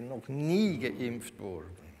 12-jährig, die sind noch nie geimpft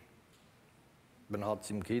worden. Man hat es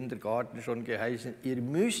im Kindergarten schon geheißen, ihr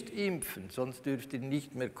müsst impfen, sonst dürft ihr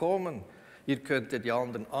nicht mehr kommen, ihr könnt die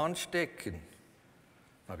anderen anstecken.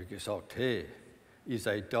 Da habe ich gesagt, hey, ihr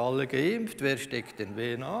seid alle geimpft, wer steckt denn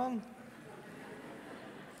wen an?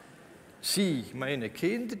 Sie, meine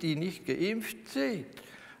Kinder, die nicht geimpft sind.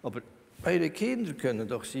 Aber meine Kinder können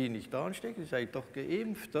doch Sie nicht anstecken, ihr seid doch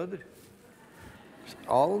geimpft, oder? Das ist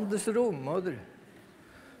andersrum, oder?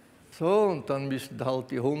 So, und dann müssen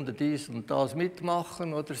halt die Hunde dies und das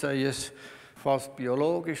mitmachen, oder sei es fast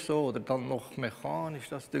biologisch so oder dann noch mechanisch.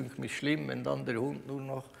 Das dünkt mich schlimm, wenn dann der Hund nur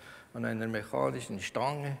noch an einer mechanischen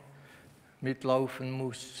Stange mitlaufen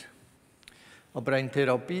muss. Aber ein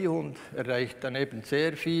Therapiehund erreicht dann eben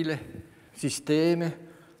sehr viele Systeme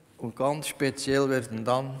und ganz speziell werden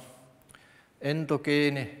dann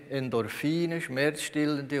endogene Endorphine,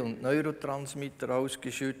 schmerzstillende und Neurotransmitter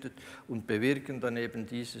ausgeschüttet und bewirken dann eben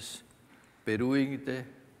dieses beruhigende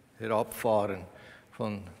Herabfahren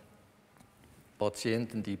von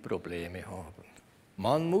Patienten, die Probleme haben.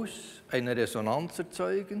 Man muss eine Resonanz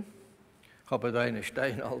erzeugen. Ich habe da eine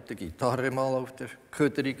steinalte Gitarre mal auf der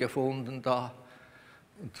Köderi gefunden da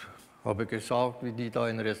und habe gesagt, wie die da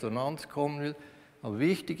in Resonanz kommen will. Aber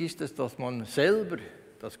wichtig ist es, dass man selber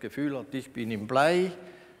das Gefühl hat, ich bin im Blei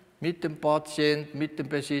mit dem Patienten, mit dem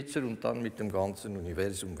Besitzer und dann mit dem ganzen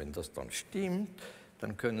Universum. Wenn das dann stimmt,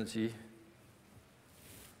 dann können Sie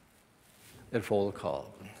Erfolg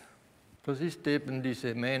haben. Das ist eben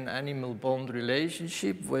diese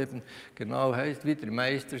Man-Animal-Bond-Relationship, wo eben genau heißt, wie der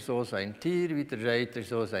Meister so sein Tier, wie der Reiter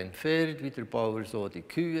so sein Pferd, wie der Bauer so die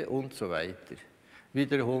Kühe und so weiter. Wie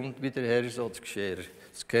der Hund, wie der Herr so das Geschirr.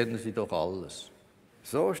 Das kennen Sie doch alles.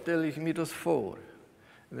 So stelle ich mir das vor.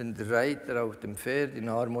 Wenn der Reiter auf dem Pferd in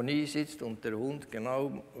Harmonie sitzt und der Hund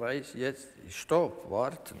genau weiß, jetzt Stopp,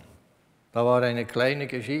 warten. Da war eine kleine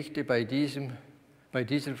Geschichte bei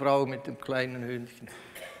dieser Frau mit dem kleinen Hündchen.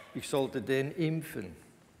 Ich sollte den impfen.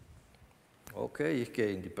 Okay, ich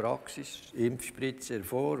gehe in die Praxis, Impfspritze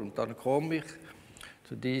hervor und dann komme ich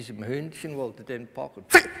zu diesem Hündchen, wollte den packen.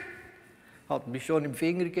 Hat mich schon im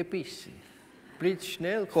Finger gebissen.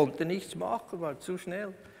 Blitzschnell, konnte nichts machen, war zu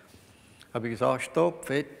schnell. Habe ich gesagt, stopp,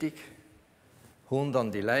 fertig. Hund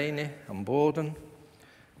an die Leine, am Boden.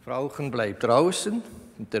 Frauchen bleibt draußen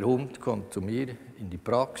und der Hund kommt zu mir in die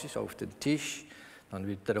Praxis, auf den Tisch. Dann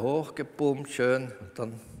wird er hochgepumpt, schön,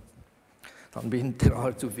 und dann beginnt er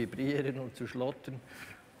an zu vibrieren und zu schlottern.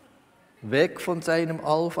 Weg von seinem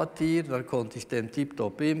Alpha-Tier, dann konnte ich den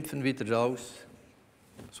tiptop impfen, wieder raus.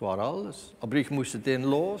 Das war alles. Aber ich musste den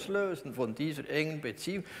loslösen von dieser engen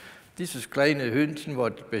Beziehung. Dieses kleine Hündchen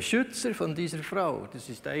war der Beschützer von dieser Frau. Das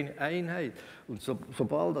ist eine Einheit. Und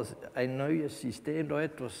sobald ein neues System da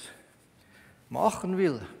etwas machen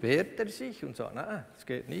will, wehrt er sich und sagt, nein, das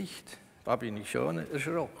geht nicht. Da bin ich schon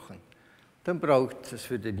erschrocken. Dann braucht es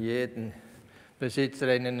für jeden Besitzer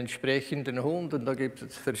einen entsprechenden Hund und da gibt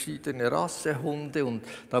es verschiedene Rassehunde und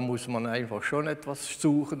da muss man einfach schon etwas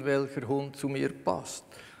suchen, welcher Hund zu mir passt.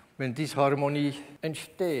 Wenn diese Harmonie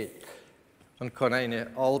entsteht, dann kann eine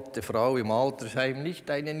alte Frau im Altersheim nicht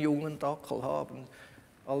einen jungen Dackel haben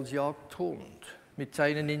als Jagdhund mit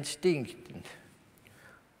seinen Instinkten.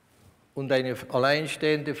 Und eine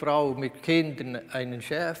alleinstehende Frau mit Kindern, einen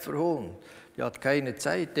Schäferhund, die hat keine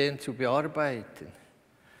Zeit, den zu bearbeiten.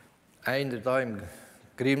 Einer da im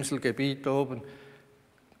Grimselgebiet oben,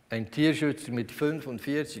 ein Tierschützer mit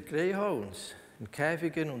 45 Greyhounds in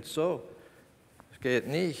Käfigen und so. Das geht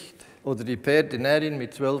nicht. Oder die Pferdenärin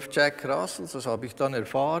mit 12 Jack Russells, das habe ich dann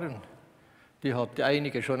erfahren. Die hatte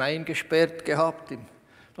einige schon eingesperrt gehabt,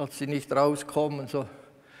 dass sie nicht rauskommen. So.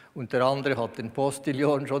 Und der andere hat den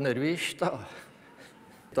Postillon schon erwischt.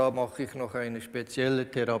 Da mache ich noch eine spezielle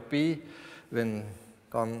Therapie, wenn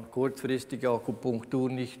dann kurzfristige Akupunktur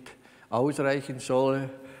nicht ausreichen soll.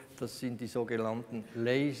 Das sind die sogenannten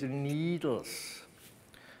Laser Needles.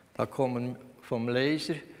 Da kommen vom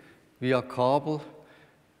Laser via Kabel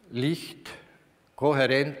Licht,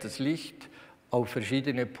 kohärentes Licht auf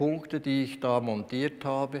verschiedene Punkte, die ich da montiert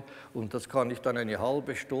habe. Und das kann ich dann eine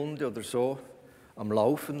halbe Stunde oder so am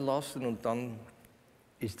Laufen lassen und dann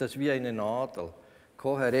ist das wie eine Nadel.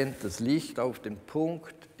 Kohärentes Licht auf den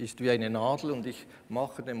Punkt ist wie eine Nadel und ich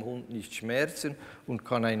mache dem Hund nicht Schmerzen und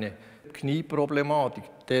kann eine Knieproblematik,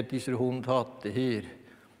 die dieser Hund hatte, hier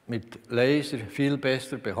mit Laser viel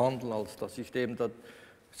besser behandeln, als dass ich dem da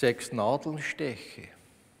 6 Nadeln steche.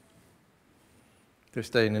 Das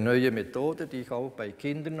ist eine neue Methode, die ich auch bei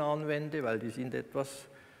Kindern anwende, weil die sind etwas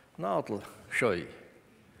nadelscheu.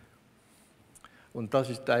 Und das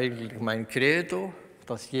ist eigentlich mein Credo,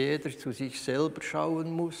 dass jeder zu sich selber schauen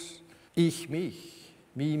muss. Ich, mich,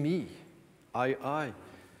 me, I.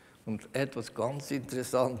 Und etwas ganz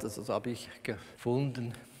Interessantes, das habe ich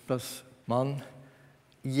gefunden, dass man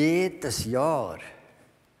jedes Jahr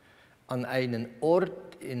an einen Ort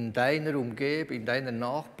in deiner Umgebung, in deiner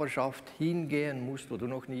Nachbarschaft hingehen musst, wo du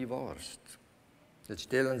noch nie warst. Jetzt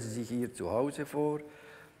stellen Sie sich Ihr Zuhause vor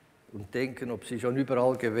und denken, ob Sie schon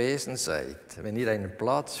überall gewesen seid. Wenn ihr einen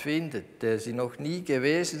Platz findet, der Sie noch nie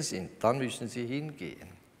gewesen sind, dann müssen Sie hingehen.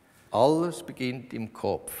 Alles beginnt im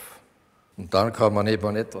Kopf. Und dann kann man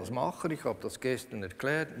eben etwas machen. Ich habe das gestern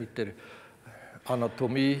erklärt mit der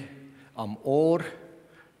Anatomie am Ohr.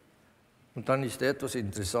 Und dann ist etwas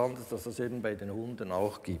Interessantes, dass es eben bei den Hunden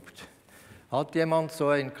auch gibt. Hat jemand so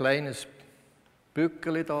ein kleines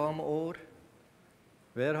Bückeli da am Ohr?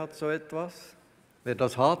 Wer hat so etwas? Wer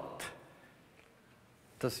das hat,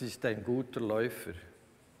 das ist ein guter Läufer.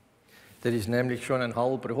 Der ist nämlich schon ein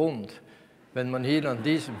halber Hund. Wenn man hier an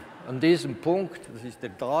diesem Punkt, das ist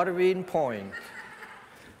der Darwin Point,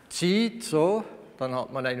 zieht so, dann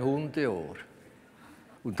hat man ein Hundeohr.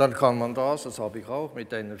 Und dann kann man das habe ich auch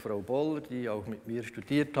mit einer Frau Boller, die auch mit mir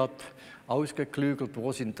studiert hat, ausgeklügelt,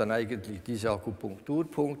 wo sind dann eigentlich diese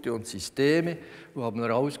Akupunkturpunkte und Systeme. Wir haben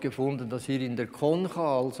herausgefunden, dass hier in der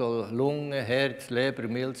Koncha, also Lunge, Herz, Leber,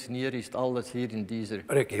 Milz, Niere, ist alles hier in dieser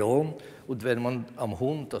Region. Und wenn man am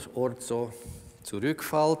Hund das Ohr so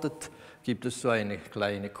zurückfaltet, gibt es so eine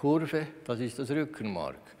kleine Kurve, das ist das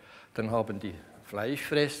Rückenmark. Dann haben die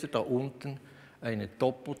Fleischfresser, da unten eine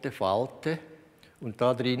doppelte Falte und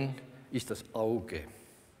da drin ist das Auge.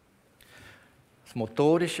 Das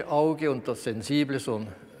motorische Auge und das sensible,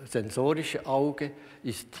 sensorische Auge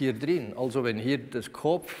ist hier drin. Also wenn hier das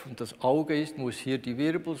Kopf und das Auge ist, muss hier die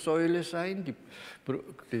Wirbelsäule sein,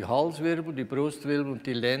 die Halswirbel, die Brustwirbel und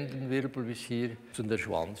die Lendenwirbel bis hier zu der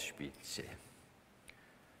Schwanzspitze.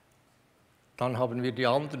 Dann haben wir die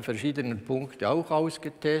anderen verschiedenen Punkte auch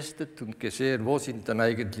ausgetestet und gesehen, wo sind dann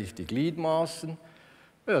eigentlich die Gliedmaßen.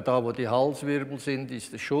 Ja, da, wo die Halswirbel sind,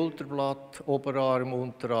 ist das Schulterblatt, Oberarm,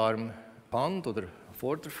 Unterarm, Hand oder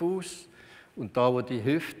Vorderfuß. Und da, wo die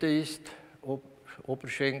Hüfte ist,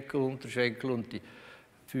 Oberschenkel, Unterschenkel und die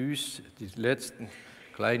Füße, die letzten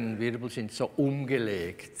kleinen Wirbel sind so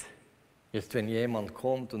umgelegt. Jetzt, wenn jemand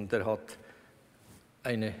kommt und der hat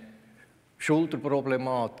eine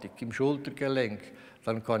Schulterproblematik im Schultergelenk,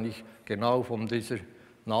 dann kann ich genau von dieser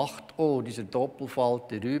dieser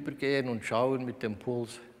Doppelfalte rübergehen und schauen mit dem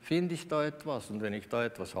Puls, finde ich da etwas? Und wenn ich da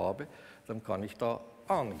etwas habe, dann kann ich da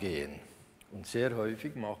angehen. Und sehr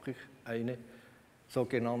häufig mache ich eine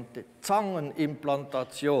sogenannte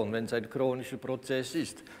Zangenimplantation, wenn es ein chronischer Prozess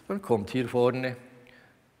ist. Dann kommt hier vorne,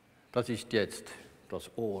 das ist jetzt das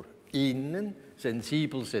Ohr innen,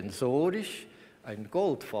 sensibel sensorisch, ein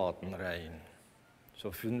Goldfaden rein,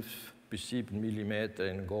 so 5 bis 7 mm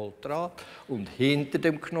in Golddraht und hinter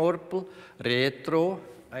dem Knorpel retro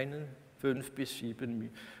einen 5 bis 7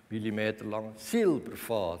 mm langen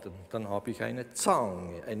Silberfaden. Dann habe ich eine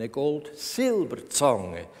Zange, eine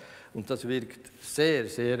Gold-Silberzange und das wirkt sehr,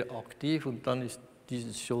 sehr aktiv und dann ist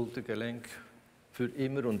dieses Schultergelenk für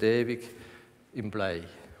immer und ewig im Blei.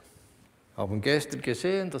 Wir haben gestern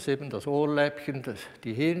gesehen, dass eben das Ohrläppchen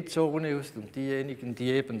die Hirnzone ist und diejenigen,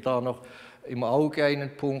 die eben da noch im Auge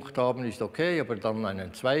einen Punkt haben, ist okay, aber dann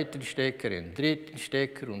einen zweiten Stecker, einen dritten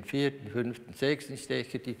Stecker und vierten, fünften, sechsten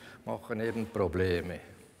Stecker, die machen eben Probleme.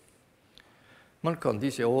 Man kann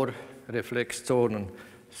diese Ohrreflexzonen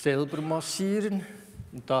selber massieren.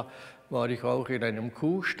 Und da war ich auch in einem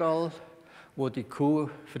Kuhstall, wo die Kuh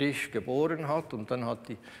frisch geboren hat und dann hat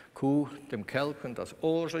die Kuh dem Kälbchen das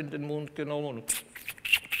Ohr so in den Mund genommen und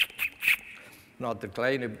dann hat der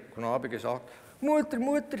kleine Knabe gesagt, Mutter,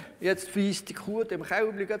 Mutter, jetzt fiesst die Kuh dem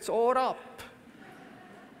Kälbchen das Ohr ab.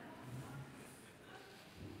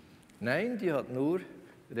 Nein, die hat nur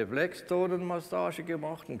Reflexzonenmassage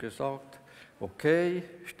gemacht und gesagt, okay,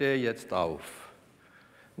 steh jetzt auf.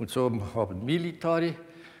 Und so haben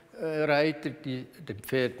Military-Reiter den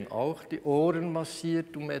Pferden auch die Ohren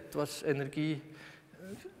massiert, um etwas Energie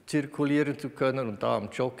zirkulieren zu können. Und da am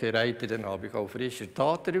Jockey-Reiter, den habe ich auf frischer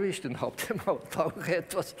Tat erwischt und habe dem halt auch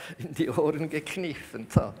etwas in die Ohren gekniffen.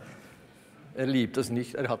 Da. Er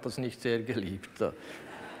hat das nicht sehr geliebt. Da.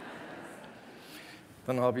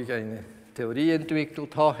 Dann habe ich eine Theorie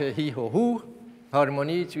entwickelt, Hi-Ho-Hu,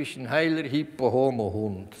 Harmonie zwischen Heiler, Hippo, Homo,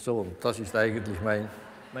 Hund. So, und das ist eigentlich mein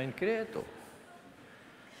Credo.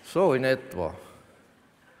 So in etwa.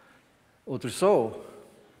 Oder so,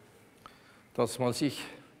 dass man sich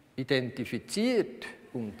identifiziert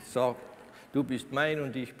und sagt, du bist mein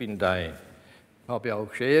und ich bin dein. Ich habe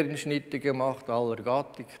auch Scherenschnitte gemacht, aller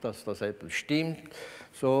Gattung, dass das etwas stimmt.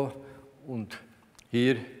 So, und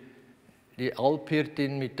hier die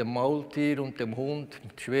Alphirtin mit dem Maultier und dem Hund,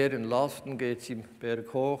 mit schweren Lasten geht sie im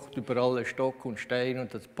Berg hoch, über alle Stock und Steine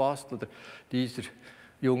und das passt. Oder dieser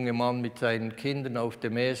junge Mann mit seinen Kindern auf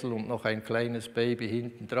dem Esel und noch ein kleines Baby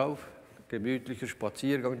hinten drauf. Gemütlicher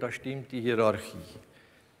Spaziergang, da stimmt die Hierarchie.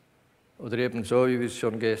 Oder eben so, wie wir es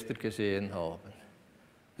schon gestern gesehen haben.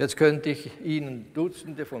 Jetzt könnte ich Ihnen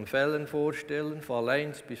Dutzende von Fällen vorstellen, Fall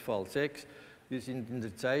 1 bis Fall 6. Wir sind in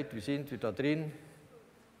der Zeit, wie sind wir da drin?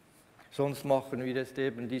 Sonst machen wir jetzt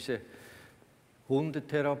eben diese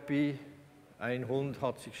Hundetherapie. Ein Hund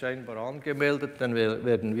hat sich scheinbar angemeldet, dann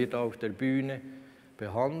werden wir da auf der Bühne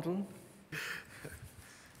behandeln.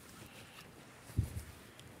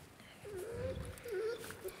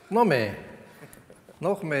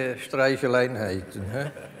 Noch mehr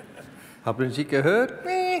Streicheleinheiten. Haben Sie gehört?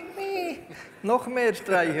 Noch mehr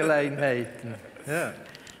Streicheleinheiten. Ja.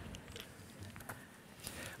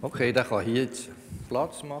 Okay, der kann hier jetzt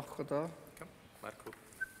Platz machen. Da.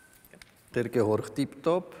 Der gehorcht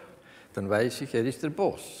tipptopp. Dann weiß ich, er ist der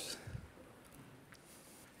Boss.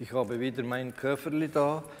 Ich habe wieder mein Köfferli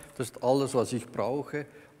da. Das ist alles, was ich brauche,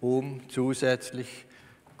 um zusätzlich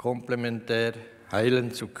komplementär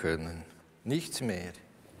heilen zu können. Nichts mehr.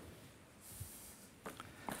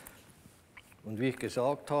 Und wie ich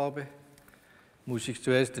gesagt habe, muss ich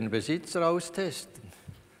zuerst den Besitzer austesten.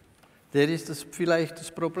 Der ist vielleicht das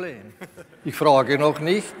Problem. Ich frage noch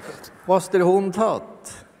nicht, was der Hund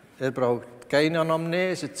hat. Er braucht keine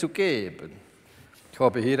Anamnese zu geben. Ich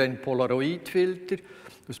habe hier einen Polaroidfilter,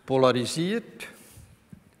 das polarisiert.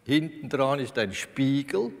 Hinten dran ist ein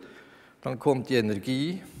Spiegel, dann kommt die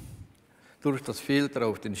Energie durch das Filter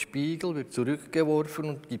auf den Spiegel, wird zurückgeworfen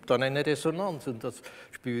und gibt dann eine Resonanz. Und das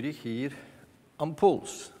spüre ich hier am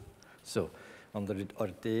Puls. So, an der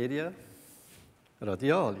Arteria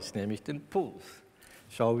radialis nehme ich den Puls.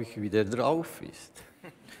 Schaue ich, wie der drauf ist.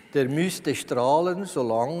 Der müsste strahlen, so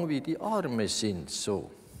lang wie die Arme sind.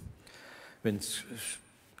 So. Wenn es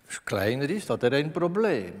kleiner ist, hat er ein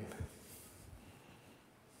Problem.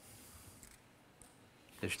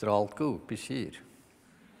 Er strahlt gut bis hier.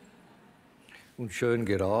 Und schön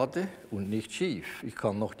gerade und nicht schief. Ich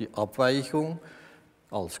kann noch die Abweichung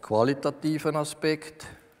als qualitativen Aspekt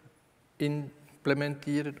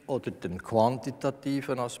implementieren oder den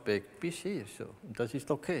quantitativen Aspekt bis hier. So. Und das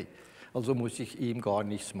ist okay. Also muss ich ihm gar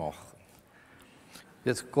nichts machen.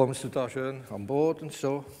 Jetzt kommst du da schön am Boden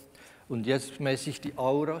so. Und jetzt messe ich die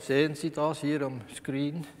Aura. Sehen Sie das hier am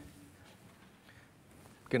Screen?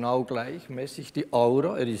 Genau gleich messe ich die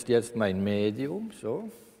Aura. Er ist jetzt mein Medium.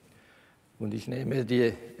 So. Und ich nehme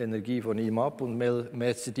die Energie von ihm ab und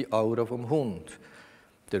messe die Aura vom Hund.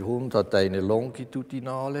 Der Hund hat eine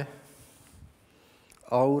longitudinale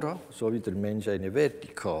Aura, so wie der Mensch eine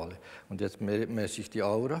vertikale. Und jetzt messe ich die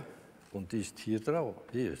Aura und die ist hier drauf,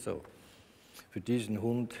 hier so. Für diesen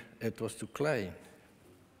Hund etwas zu klein,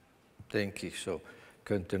 denke ich so.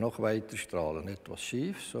 Könnte noch weiter strahlen, etwas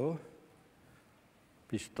schief, so,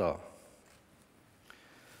 bis da.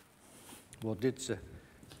 Wo jetzt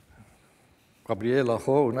Gabriela,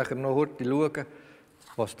 komm und nachher noch heute schauen,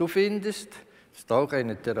 was du findest. Das ist auch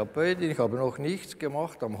eine Therapeutin, ich habe noch nichts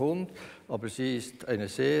gemacht am Hund, aber sie ist eine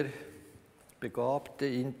sehr begabte,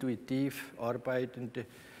 intuitiv arbeitende,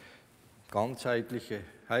 ganzheitliche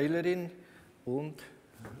Heilerin und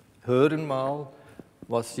hören mal,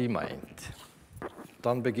 was sie meint.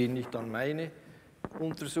 Dann beginne ich dann meine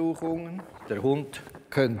Untersuchungen. Der Hund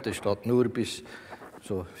könnte statt nur bis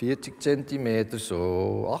so 40 cm,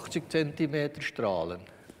 so 80 cm strahlen.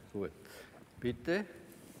 Gut, bitte.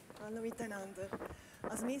 Hallo miteinander.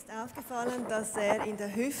 Also mir ist aufgefallen, dass er in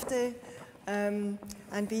der Hüfte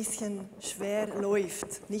ein bisschen schwer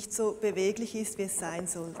läuft, nicht so beweglich ist, wie es sein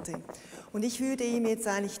sollte. Und ich würde ihm jetzt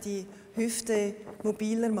eigentlich die Hüfte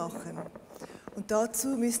mobiler machen. Und dazu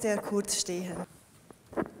müsste er kurz stehen.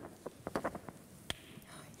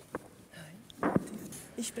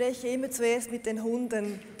 Ich spreche immer zuerst mit den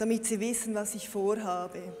Hunden, damit sie wissen, was ich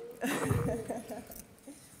vorhabe.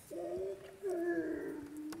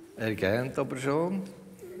 Er gähnt aber schon.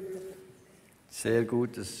 Sehr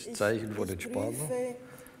gutes Zeichen von Entspannung. Ich prüfe,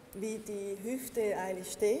 wie die Hüfte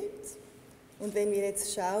eigentlich steht. Und wenn wir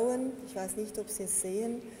jetzt schauen, ich weiß nicht, ob Sie es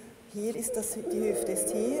sehen, hier ist die Hüfte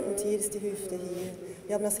ist hier und hier ist die Hüfte hier.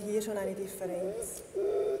 Wir haben also hier schon eine Differenz.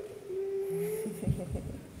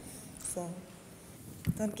 So.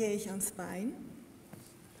 Dann gehe ich ans Bein.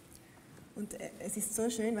 Und es ist so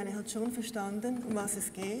schön, weil er hat schon verstanden, um was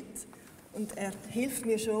es geht. Und er hilft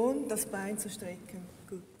mir schon, das Bein zu strecken.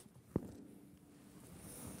 Gut.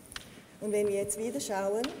 Und wenn wir jetzt wieder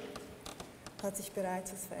schauen, hat sich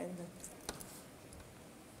bereits was verändert.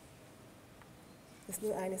 Das ist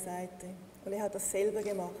nur eine Seite. Und er hat das selber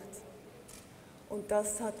gemacht. Und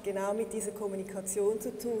das hat genau mit dieser Kommunikation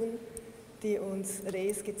zu tun, die uns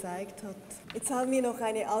Rees gezeigt hat. Jetzt haben wir noch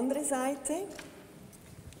eine andere Seite.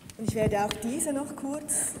 Und ich werde auch diese noch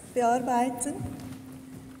kurz bearbeiten.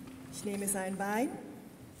 Ich nehme sein Bein.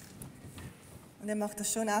 Und er macht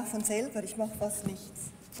das schon auch von selber. Ich mache fast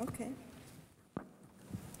nichts. Okay.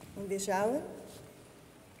 Und wir schauen.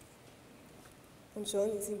 Und schon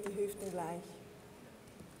sind die Hüften gleich.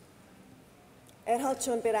 Er hat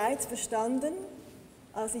schon bereits verstanden,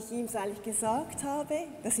 als ich ihm es eigentlich gesagt habe,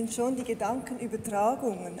 da sind schon die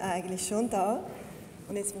Gedankenübertragungen eigentlich schon da.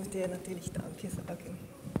 Und jetzt muss er natürlich Danke sagen.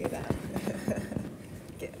 Genau.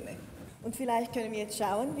 Gerne. Und vielleicht können wir jetzt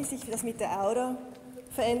schauen, wie sich das mit der Aura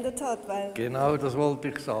verändert hat. Weil Genau, das wollte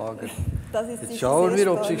ich sagen. Jetzt schauen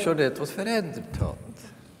wir, ob sich schon etwas verändert hat.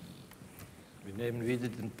 Wir nehmen wieder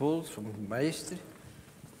den Puls vom Meister.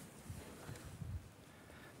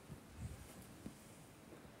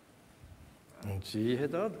 Und siehe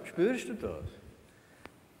da, spürst du das?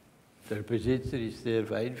 Der Besitzer ist sehr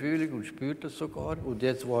feinfühlig und spürt das sogar. Und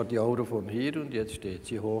jetzt war die Aura von hier und jetzt steht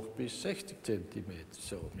sie hoch bis 60 cm.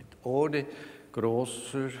 So, ohne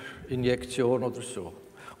großer Injektion oder so.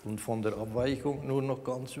 Und von der Abweichung nur noch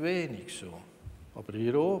ganz wenig so. Aber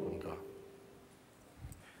hier oben da.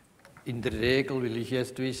 In der Regel will ich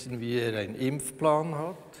jetzt wissen, wie er einen Impfplan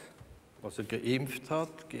hat. was er geimpft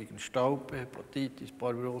hat, gegen Staub, Hepatitis,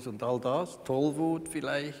 Parvovirose und all das, Tollwut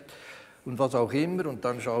vielleicht und was auch immer. Und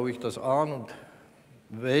dann schaue ich das an und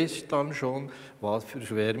weiß dann schon, was für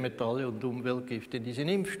Schwermetalle und Umweltgifte in diesen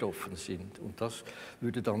Impfstoffen sind. Und das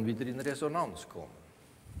würde dann wieder in Resonanz kommen.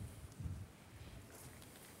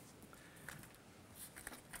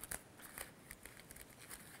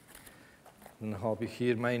 Dann habe ich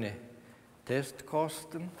hier meine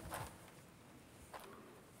Testkasten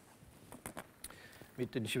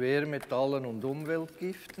mit den Schwermetallen und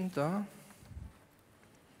Umweltgiften da.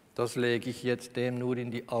 Das lege ich jetzt dem nur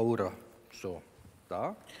in die Aura. So,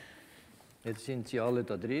 da. Jetzt sind sie alle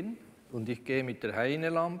da drin und ich gehe mit der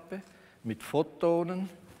Heinelampe, mit Photonen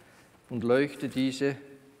und leuchte diese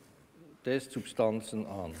Testsubstanzen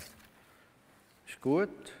an. Ist gut?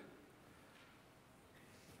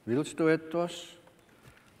 Willst du etwas?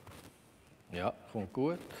 Ja, kommt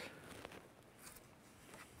gut.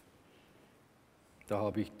 Da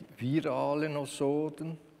habe ich virale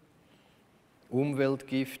Nosoden,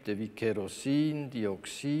 Umweltgifte wie Kerosin,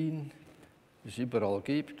 Dioxin, die es überall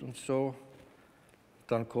gibt und so.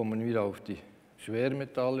 Dann kommen wir auf die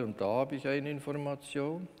Schwermetalle und da habe ich eine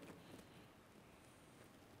Information.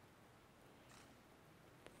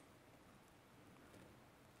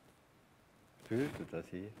 Fühlst du das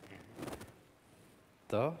hier?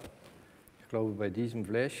 Da. Ich glaube, bei diesem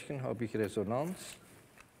Fläschchen habe ich Resonanz.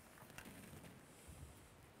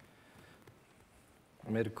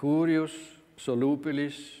 Mercurius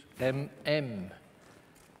solubilis MM.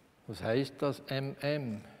 Was heißt das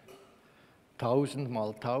MM? 1000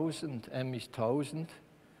 mal 1000, M ist 1000.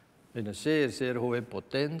 Eine sehr, sehr hohe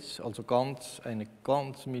Potenz, also eine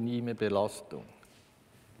ganz minime Belastung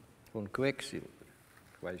von Quecksilber.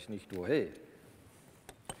 Ich weiß nicht woher.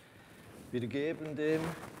 Wir geben dem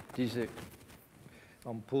diese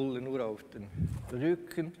Ampulle nur auf den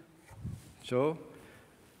Rücken, so,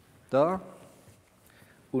 da,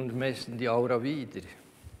 und messen die Aura wieder.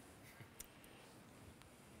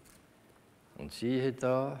 Und siehe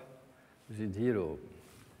da, wir sind hier oben.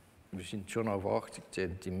 Wir sind schon auf 80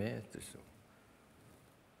 cm. So.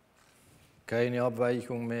 Keine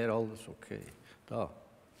Abweichung mehr, alles okay. Da,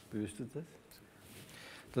 spürst du das?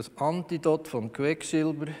 Das Antidot von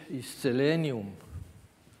Quecksilber ist Selenium.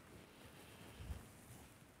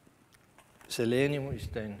 Selenium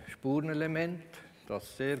ist ein Spurenelement,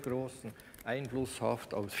 das sehr großen Einfluss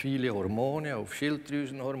hat auf viele Hormone, auf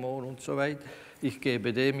Schilddrüsenhormone und so weiter. Ich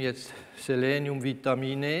gebe dem jetzt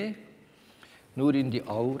Selenium-Vitamin E nur in die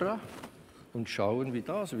Aura und schauen, wie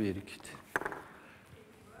das wirkt.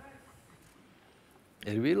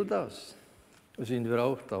 Er will das. Da sind wir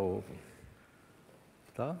auch da oben.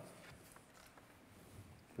 Da.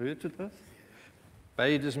 Hört ihr das?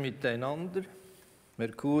 Beides miteinander.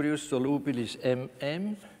 Mercurius solubilis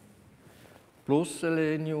MM plus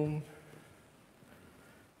Selenium.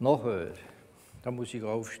 Noch höher. Da muss ich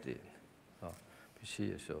aufstehen. Da, bis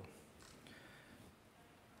hier so.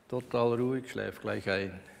 Total ruhig, schläft gleich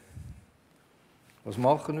ein. Was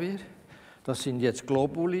machen wir? Das sind jetzt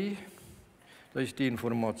Globuli. Da ist die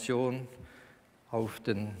Information auf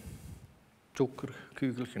den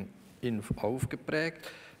Zuckerkügelchen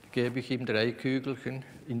aufgeprägt. Gebe ich ihm 3 Kügelchen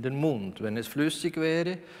in den Mund. Wenn es flüssig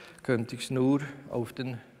wäre, könnte ich es nur auf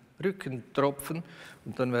den Rücken tropfen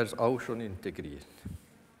und dann wäre es auch schon integriert.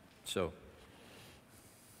 So.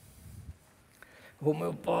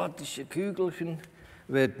 Homöopathische Kügelchen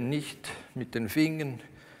werden nicht mit den Fingern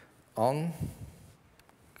angelangt,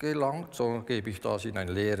 sondern gebe ich das in ein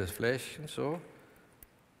leeres Fläschchen, so.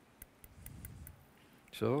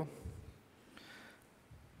 So.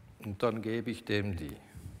 Und dann gebe ich dem die.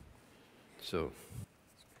 So.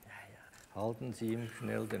 Halten Sie ihm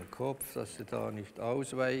schnell den Kopf, dass er da nicht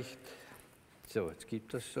ausweicht. So, jetzt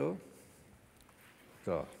gibt das so.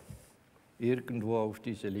 Da. Irgendwo auf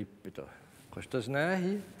diese Lippe da. Kannst du das nehmen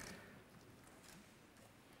hier?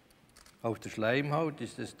 Auf der Schleimhaut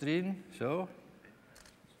ist es drin. So.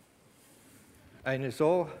 Eine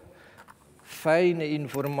so feine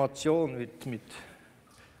Information wird mit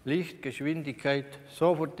Lichtgeschwindigkeit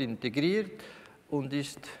sofort integriert und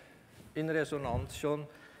ist in Resonanz schon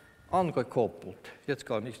angekoppelt. Jetzt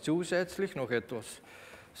kann ich zusätzlich noch etwas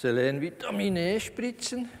Selen-Vitamin E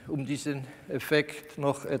spritzen, um diesen Effekt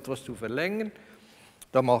noch etwas zu verlängern.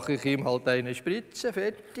 Da mache ich ihm halt eine Spritze,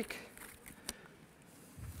 fertig.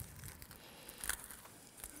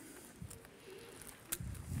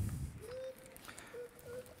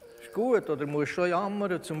 Ist gut, oder musst du schon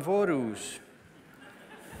jammern zum Voraus?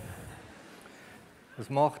 Was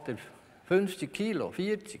macht er? 50 Kilo,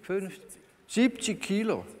 40, 50, 70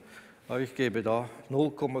 Kilo. Aber ich gebe da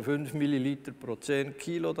 0,5 Milliliter pro 10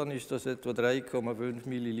 Kilo, dann ist das etwa 3,5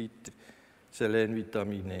 Milliliter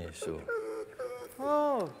Selenvitamin E. So.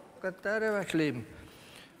 Oh, das wäre schlimm.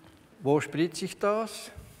 Wo spritze ich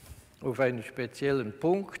das? Auf einen speziellen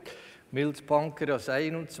Punkt, Milzpankreas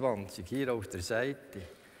 21, hier auf der Seite.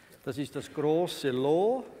 Das ist das große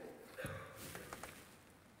Loh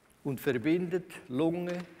und verbindet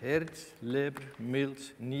Lunge, Herz, Leber,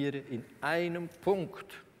 Milz, Niere in einem Punkt.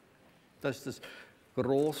 Das ist das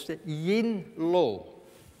große Yin-Loh.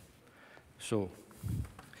 So,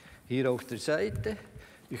 hier auf der Seite.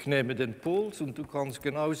 Ich nehme den Puls und du kannst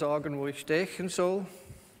genau sagen, wo ich stechen soll.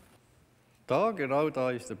 Da, genau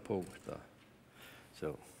da ist der Punkt. Da.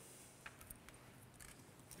 So.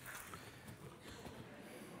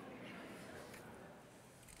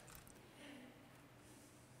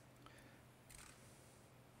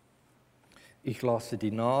 Ich lasse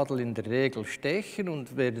die Nadel in der Regel stechen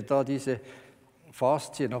und werde da diese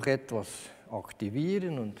Faszie noch etwas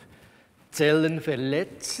aktivieren und Zellen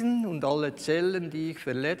verletzen. Und alle Zellen, die ich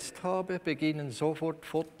verletzt habe, beginnen sofort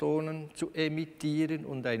Photonen zu emittieren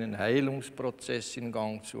und einen Heilungsprozess in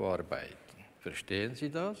Gang zu arbeiten. Verstehen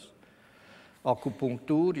Sie das?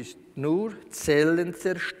 Akupunktur ist nur Zellen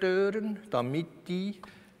zerstören, damit die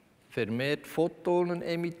vermehrt Photonen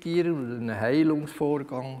emittieren und einen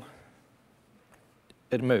Heilungsvorgang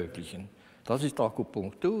ermöglichen. Das ist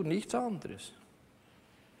Akupunktur, nichts anderes.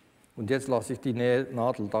 Und jetzt lasse ich die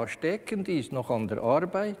Nadel da stecken, die ist noch an der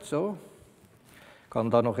Arbeit, so. Kann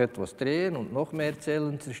da noch etwas drehen und noch mehr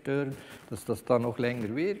Zellen zerstören, dass das da noch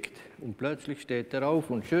länger wirkt. Und plötzlich steht er auf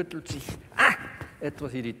und schüttelt sich.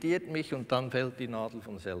 Etwas irritiert mich und dann fällt die Nadel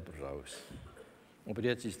von selber raus. Aber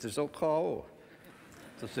jetzt ist er so K.O.,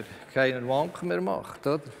 dass er keinen Wank mehr macht,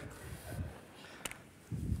 oder?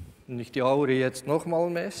 Wenn ich die Aure jetzt nochmal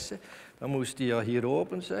messe, dann muss die ja hier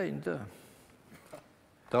oben sein.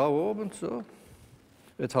 Da oben so.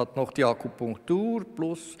 Jetzt hat noch die Akupunktur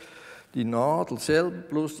plus die Nadel selber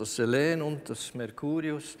plus das Selen und das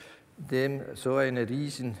Mercurius dem so eine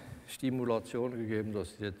riesen Stimulation gegeben,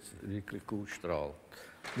 dass es jetzt wirklich gut strahlt.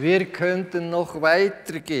 Wir könnten noch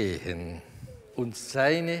weitergehen und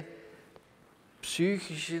seine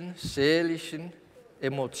psychischen, seelischen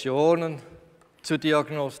Emotionen zu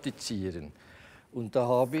diagnostizieren. Und da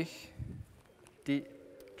habe ich die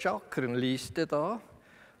Chakrenliste da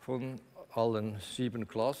von allen 7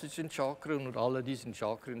 klassischen Chakren und alle diesen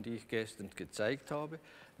Chakren, die ich gestern gezeigt habe,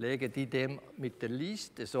 lege die dem mit der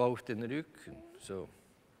Liste so auf den Rücken. So.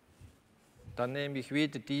 Dann nehme ich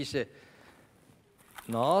wieder diese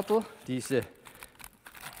Nadel, dieses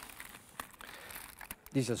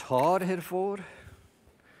Haar hervor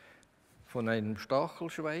von einem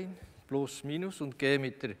Stachelschwein, plus minus, und gehe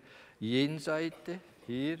mit der Yin-Seite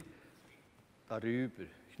hier darüber.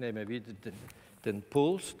 Ich nehme wieder den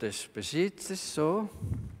Puls des Besitzers so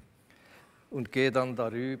und gehe dann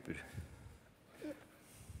darüber.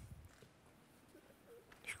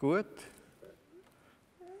 Ist gut?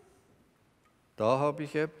 Da habe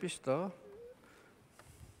ich etwas, da.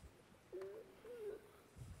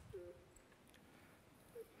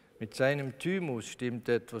 Mit seinem Thymus stimmt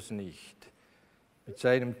etwas nicht. Mit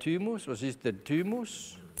seinem Thymus, was ist der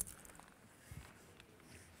Thymus?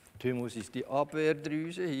 Thymus ist die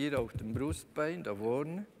Abwehrdrüse hier auf dem Brustbein, da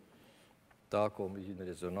vorne. Da komme ich in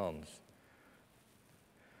Resonanz.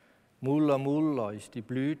 Mulla Mulla ist die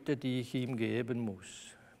Blüte, die ich ihm geben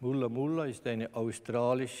muss. Mulla Mulla ist eine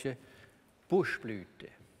australische Buschblüte.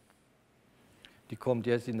 Die kommt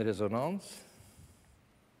jetzt in Resonanz.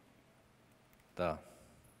 Da.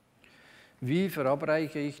 Wie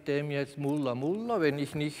verabreiche ich dem jetzt Mulla Mulla, wenn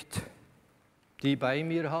ich nicht die bei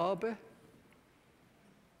mir habe?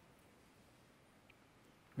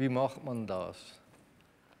 Wie macht man das?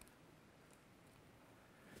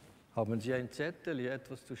 Haben Sie ein Zettel, hier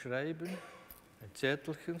etwas zu schreiben? Ein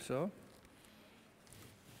Zettelchen, so.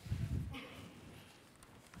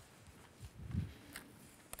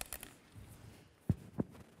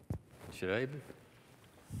 Schreiben.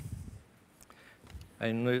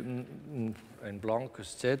 Ein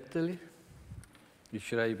blankes Zettel. Ich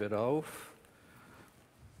schreibe auf.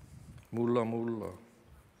 Mulla Mulla.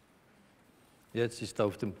 Jetzt ist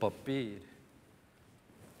auf dem Papier.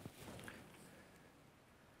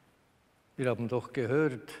 Wir haben doch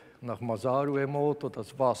gehört, nach Masaru Emoto,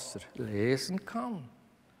 dass Wasser lesen kann.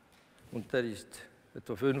 Und der ist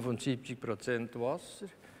etwa 75% Wasser.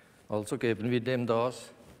 Also geben wir dem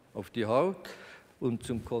das auf die Haut. Und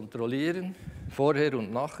zum Kontrollieren, vorher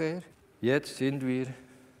und nachher, jetzt sind wir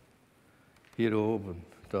hier oben,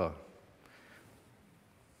 da.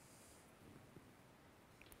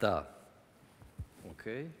 Da.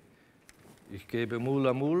 Okay, Ich gebe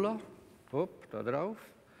Mulla Mulla, hopp, da drauf.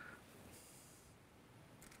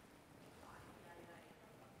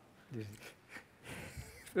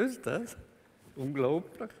 Was ist das?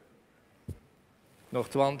 Unglaublich. Noch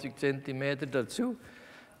 20 cm dazu.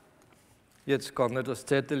 Jetzt kann er das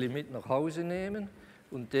Zettel mit nach Hause nehmen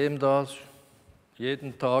und dem das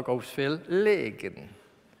jeden Tag aufs Fell legen.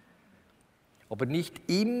 Aber nicht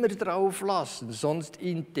immer drauf lassen, sonst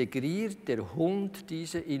integriert der Hund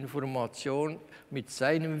diese Information mit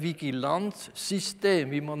seinem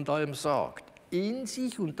Vigilanzsystem, wie man da eben sagt, in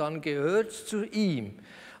sich und dann gehört es zu ihm.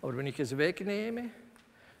 Aber wenn ich es wegnehme,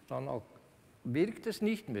 dann wirkt es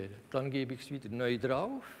nicht mehr. Dann gebe ich es wieder neu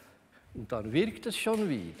drauf und dann wirkt es schon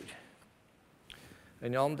wieder.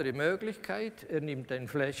 Eine andere Möglichkeit, er nimmt ein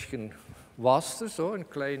Fläschchen Wasser, so eine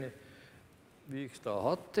kleine, wie ich es da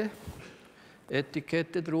hatte,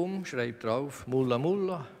 Etikette drum, schreibt drauf Mulla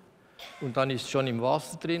Mulla und dann ist es schon im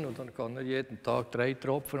Wasser drin und dann kann er jeden Tag 3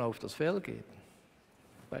 Tropfen auf das Fell geben.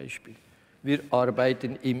 Beispiel. Wir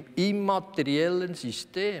arbeiten im immateriellen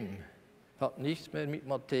System, hat nichts mehr mit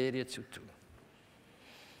Materie zu tun.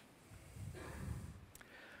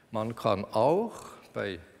 Man kann auch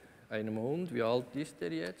bei einem Hund, wie alt ist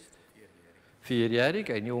er jetzt? 4-jährig,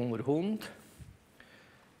 ein junger Hund,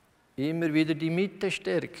 immer wieder die Mitte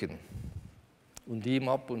stärken und ihm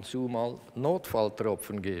ab und zu mal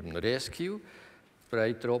Notfalltropfen geben. Rescue,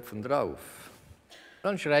 3 Tropfen drauf.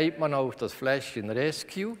 Dann schreibt man auf das Fläschchen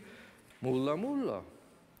Rescue, Mulla Mulla.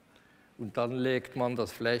 Und dann legt man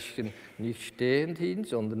das Fläschchen nicht stehend hin,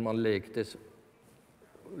 sondern man legt es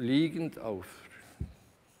liegend auf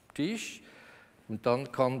den Tisch. Und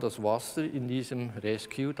dann kann das Wasser in diesem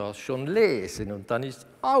Rescue das schon lesen. Und dann ist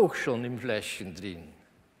auch schon im Fläschchen drin.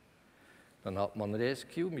 Dann hat man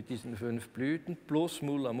Rescue mit diesen 5 Blüten plus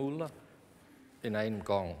Mulla Mulla in einem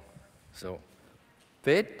Gang. So.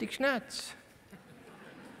 Fertig, Schnetz.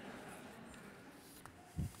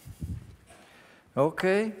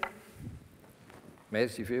 Okay.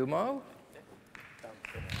 Merci vielmals.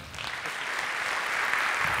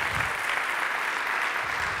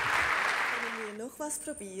 Können wir noch was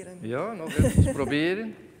probieren? Ja, noch etwas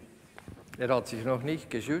probieren. Er hat sich noch nicht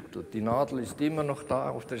geschüttelt. Die Nadel ist immer noch da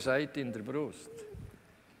auf der Seite in der Brust.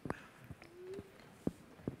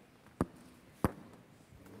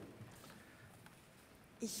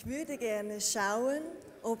 Ich würde gerne schauen,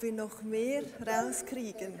 ob wir noch mehr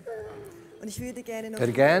rauskriegen. Und ich würde gerne noch...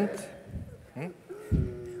 Ergänzt?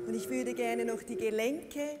 Und ich würde gerne noch die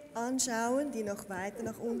Gelenke anschauen, die noch weiter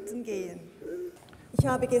nach unten gehen. Ich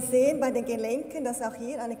habe gesehen bei den Gelenken, dass auch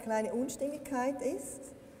hier eine kleine Unstimmigkeit ist.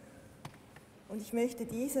 Und ich möchte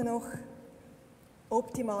diese noch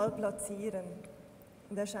optimal platzieren.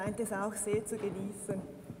 Und er scheint es auch sehr zu genießen.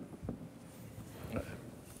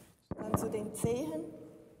 Dann zu den Zehen.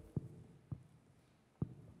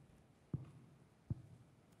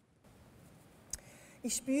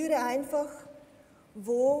 Ich spüre einfach,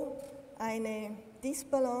 wo eine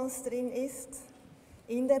Disbalance drin ist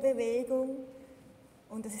in der Bewegung.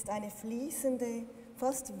 Und es ist eine fließende,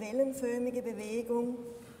 fast wellenförmige Bewegung,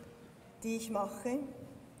 die ich mache.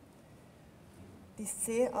 Die ist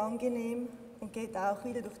sehr angenehm und geht auch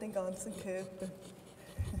wieder durch den ganzen Körper.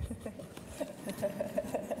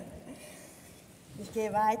 Ich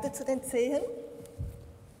gehe weiter zu den Zehen.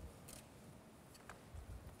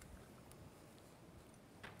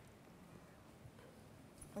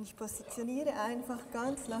 Und ich positioniere einfach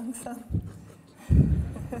ganz langsam.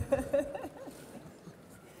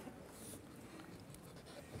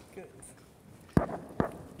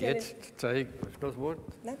 Jetzt zeige das Wort.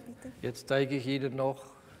 Nein, bitte. Jetzt zeige ich Ihnen noch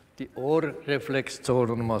die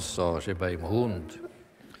Ohrreflexzonenmassage beim Hund.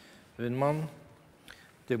 Wenn man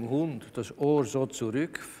dem Hund das Ohr so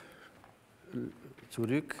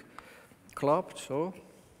zurückklappt, so,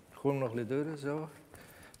 ich komme noch ein bisschen durch,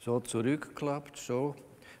 so zurückklappt, so,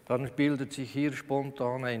 dann bildet sich hier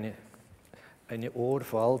spontan eine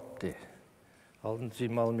Ohrfalte. Halten Sie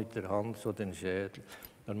mal mit der Hand so den Schädel,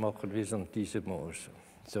 dann machen wir es an diesem Ohr so.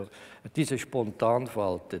 So, diese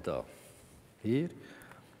Spontanfalte da, hier,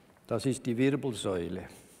 das ist die Wirbelsäule.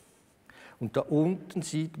 Und da unten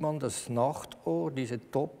sieht man das Nachtohr, diese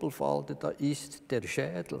Doppelfalte, da ist der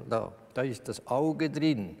Schädel, da ist das Auge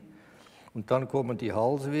drin. Und dann kommen die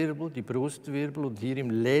Halswirbel, die Brustwirbel und hier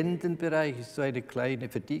im Lendenbereich ist so eine kleine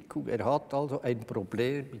Verdickung. Er hat also ein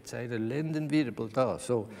Problem mit seiner Lendenwirbel da.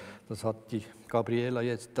 So, das hat die Gabriela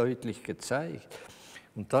jetzt deutlich gezeigt.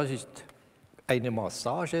 Und das ist eine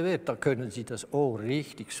Massage wert, da können Sie das Ohr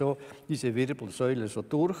richtig so, diese Wirbelsäule so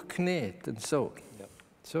durchkneten, so, ja.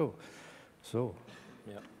 So,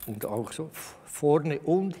 ja. Und auch so vorne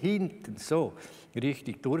und hinten, so,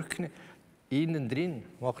 richtig durchkneten. innen drin,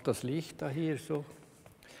 macht das Licht da hier so.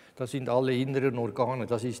 Das sind alle inneren Organe,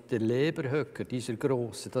 das ist der Leberhöcker, dieser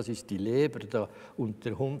große, das ist die Leber da. Und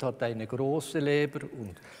der Hund hat eine große Leber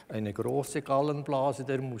und eine große Gallenblase,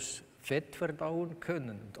 der muss Fett verdauen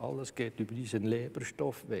können. Und alles geht über diesen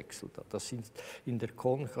Leberstoffwechsel da. Das sind in der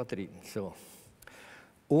Koncha drin. So.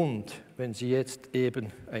 Und wenn Sie jetzt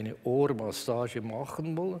eben eine Ohrmassage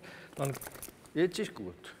machen wollen, dann, jetzt ist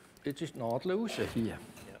gut, jetzt ist die Nadel raus hier.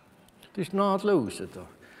 Das ist die Nadel raus da.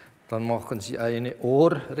 Dann machen Sie eine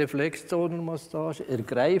Ohrreflexzonenmassage,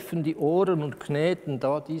 ergreifen die Ohren und kneten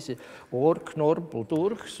da diese Ohrknorpel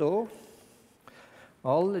durch, so.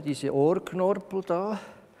 Alle diese Ohrknorpel da.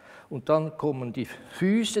 Und dann kommen die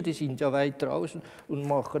Füße, die sind ja weit draußen, und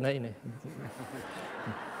machen eine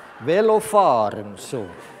Velofahren, so.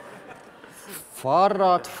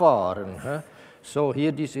 Fahrradfahren. He? So,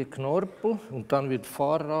 hier diese Knorpel und dann wird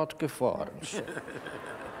Fahrrad gefahren. So.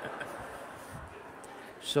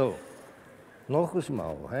 So, noch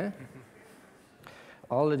einmal. He?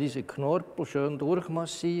 Alle diese Knorpel schön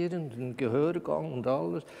durchmassieren, den Gehörgang und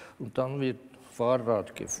alles, und dann wird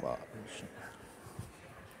Fahrrad gefahren.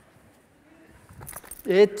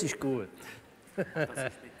 Jetzt ist gut. Das ist mit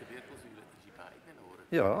der Wirbelsäule in beiden Ohren?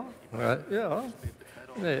 Ja.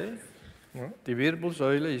 Nee. Ja, die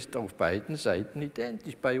Wirbelsäule ist auf beiden Seiten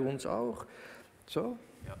identisch, bei uns auch. So.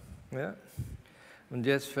 Ja. Und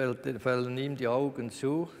jetzt fallen ihm die Augen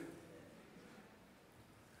zu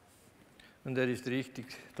und er ist richtig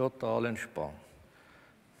total entspannt.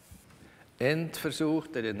 Endversuch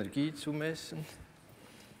der Energie zu messen.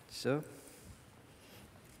 So.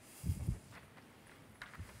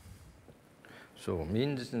 So,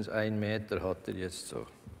 mindestens 1 Meter hat er jetzt so.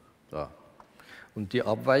 Da. Und die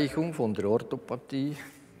Abweichung von der Orthopathie,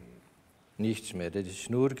 nichts mehr, das ist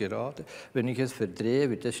nur gerade. Wenn ich es verdrehe,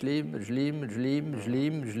 wird es schlimmer,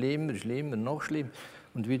 noch schlimmer.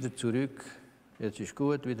 Und wieder zurück, jetzt ist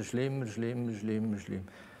gut, wieder schlimmer.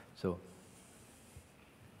 So,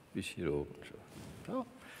 bis hier oben. So.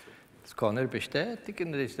 Das kann er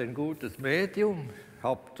bestätigen, er ist ein gutes Medium.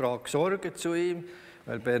 Trage Sorge zu ihm,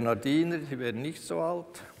 weil Bernhardiner, die werden nicht so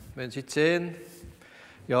alt. Wenn sie 10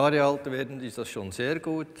 Jahre alt werden, ist das schon sehr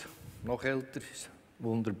gut. Noch älter ist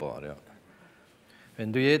wunderbar, ja.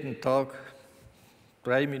 Wenn du jeden Tag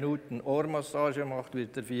 3 Minuten Ohrmassage machst,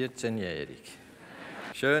 wird er 14-jährig.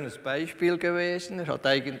 Schönes Beispiel gewesen. Er hat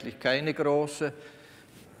eigentlich keine große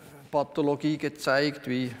Pathologie gezeigt,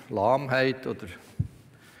 wie Lahmheit oder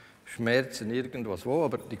Schmerzen irgendwas wo,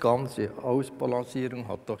 aber die ganze Ausbalancierung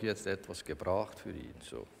hat doch jetzt etwas gebracht für ihn.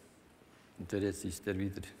 So. Und jetzt ist er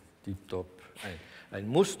wieder tipptopp. Ein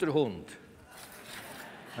Musterhund.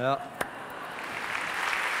 Ja.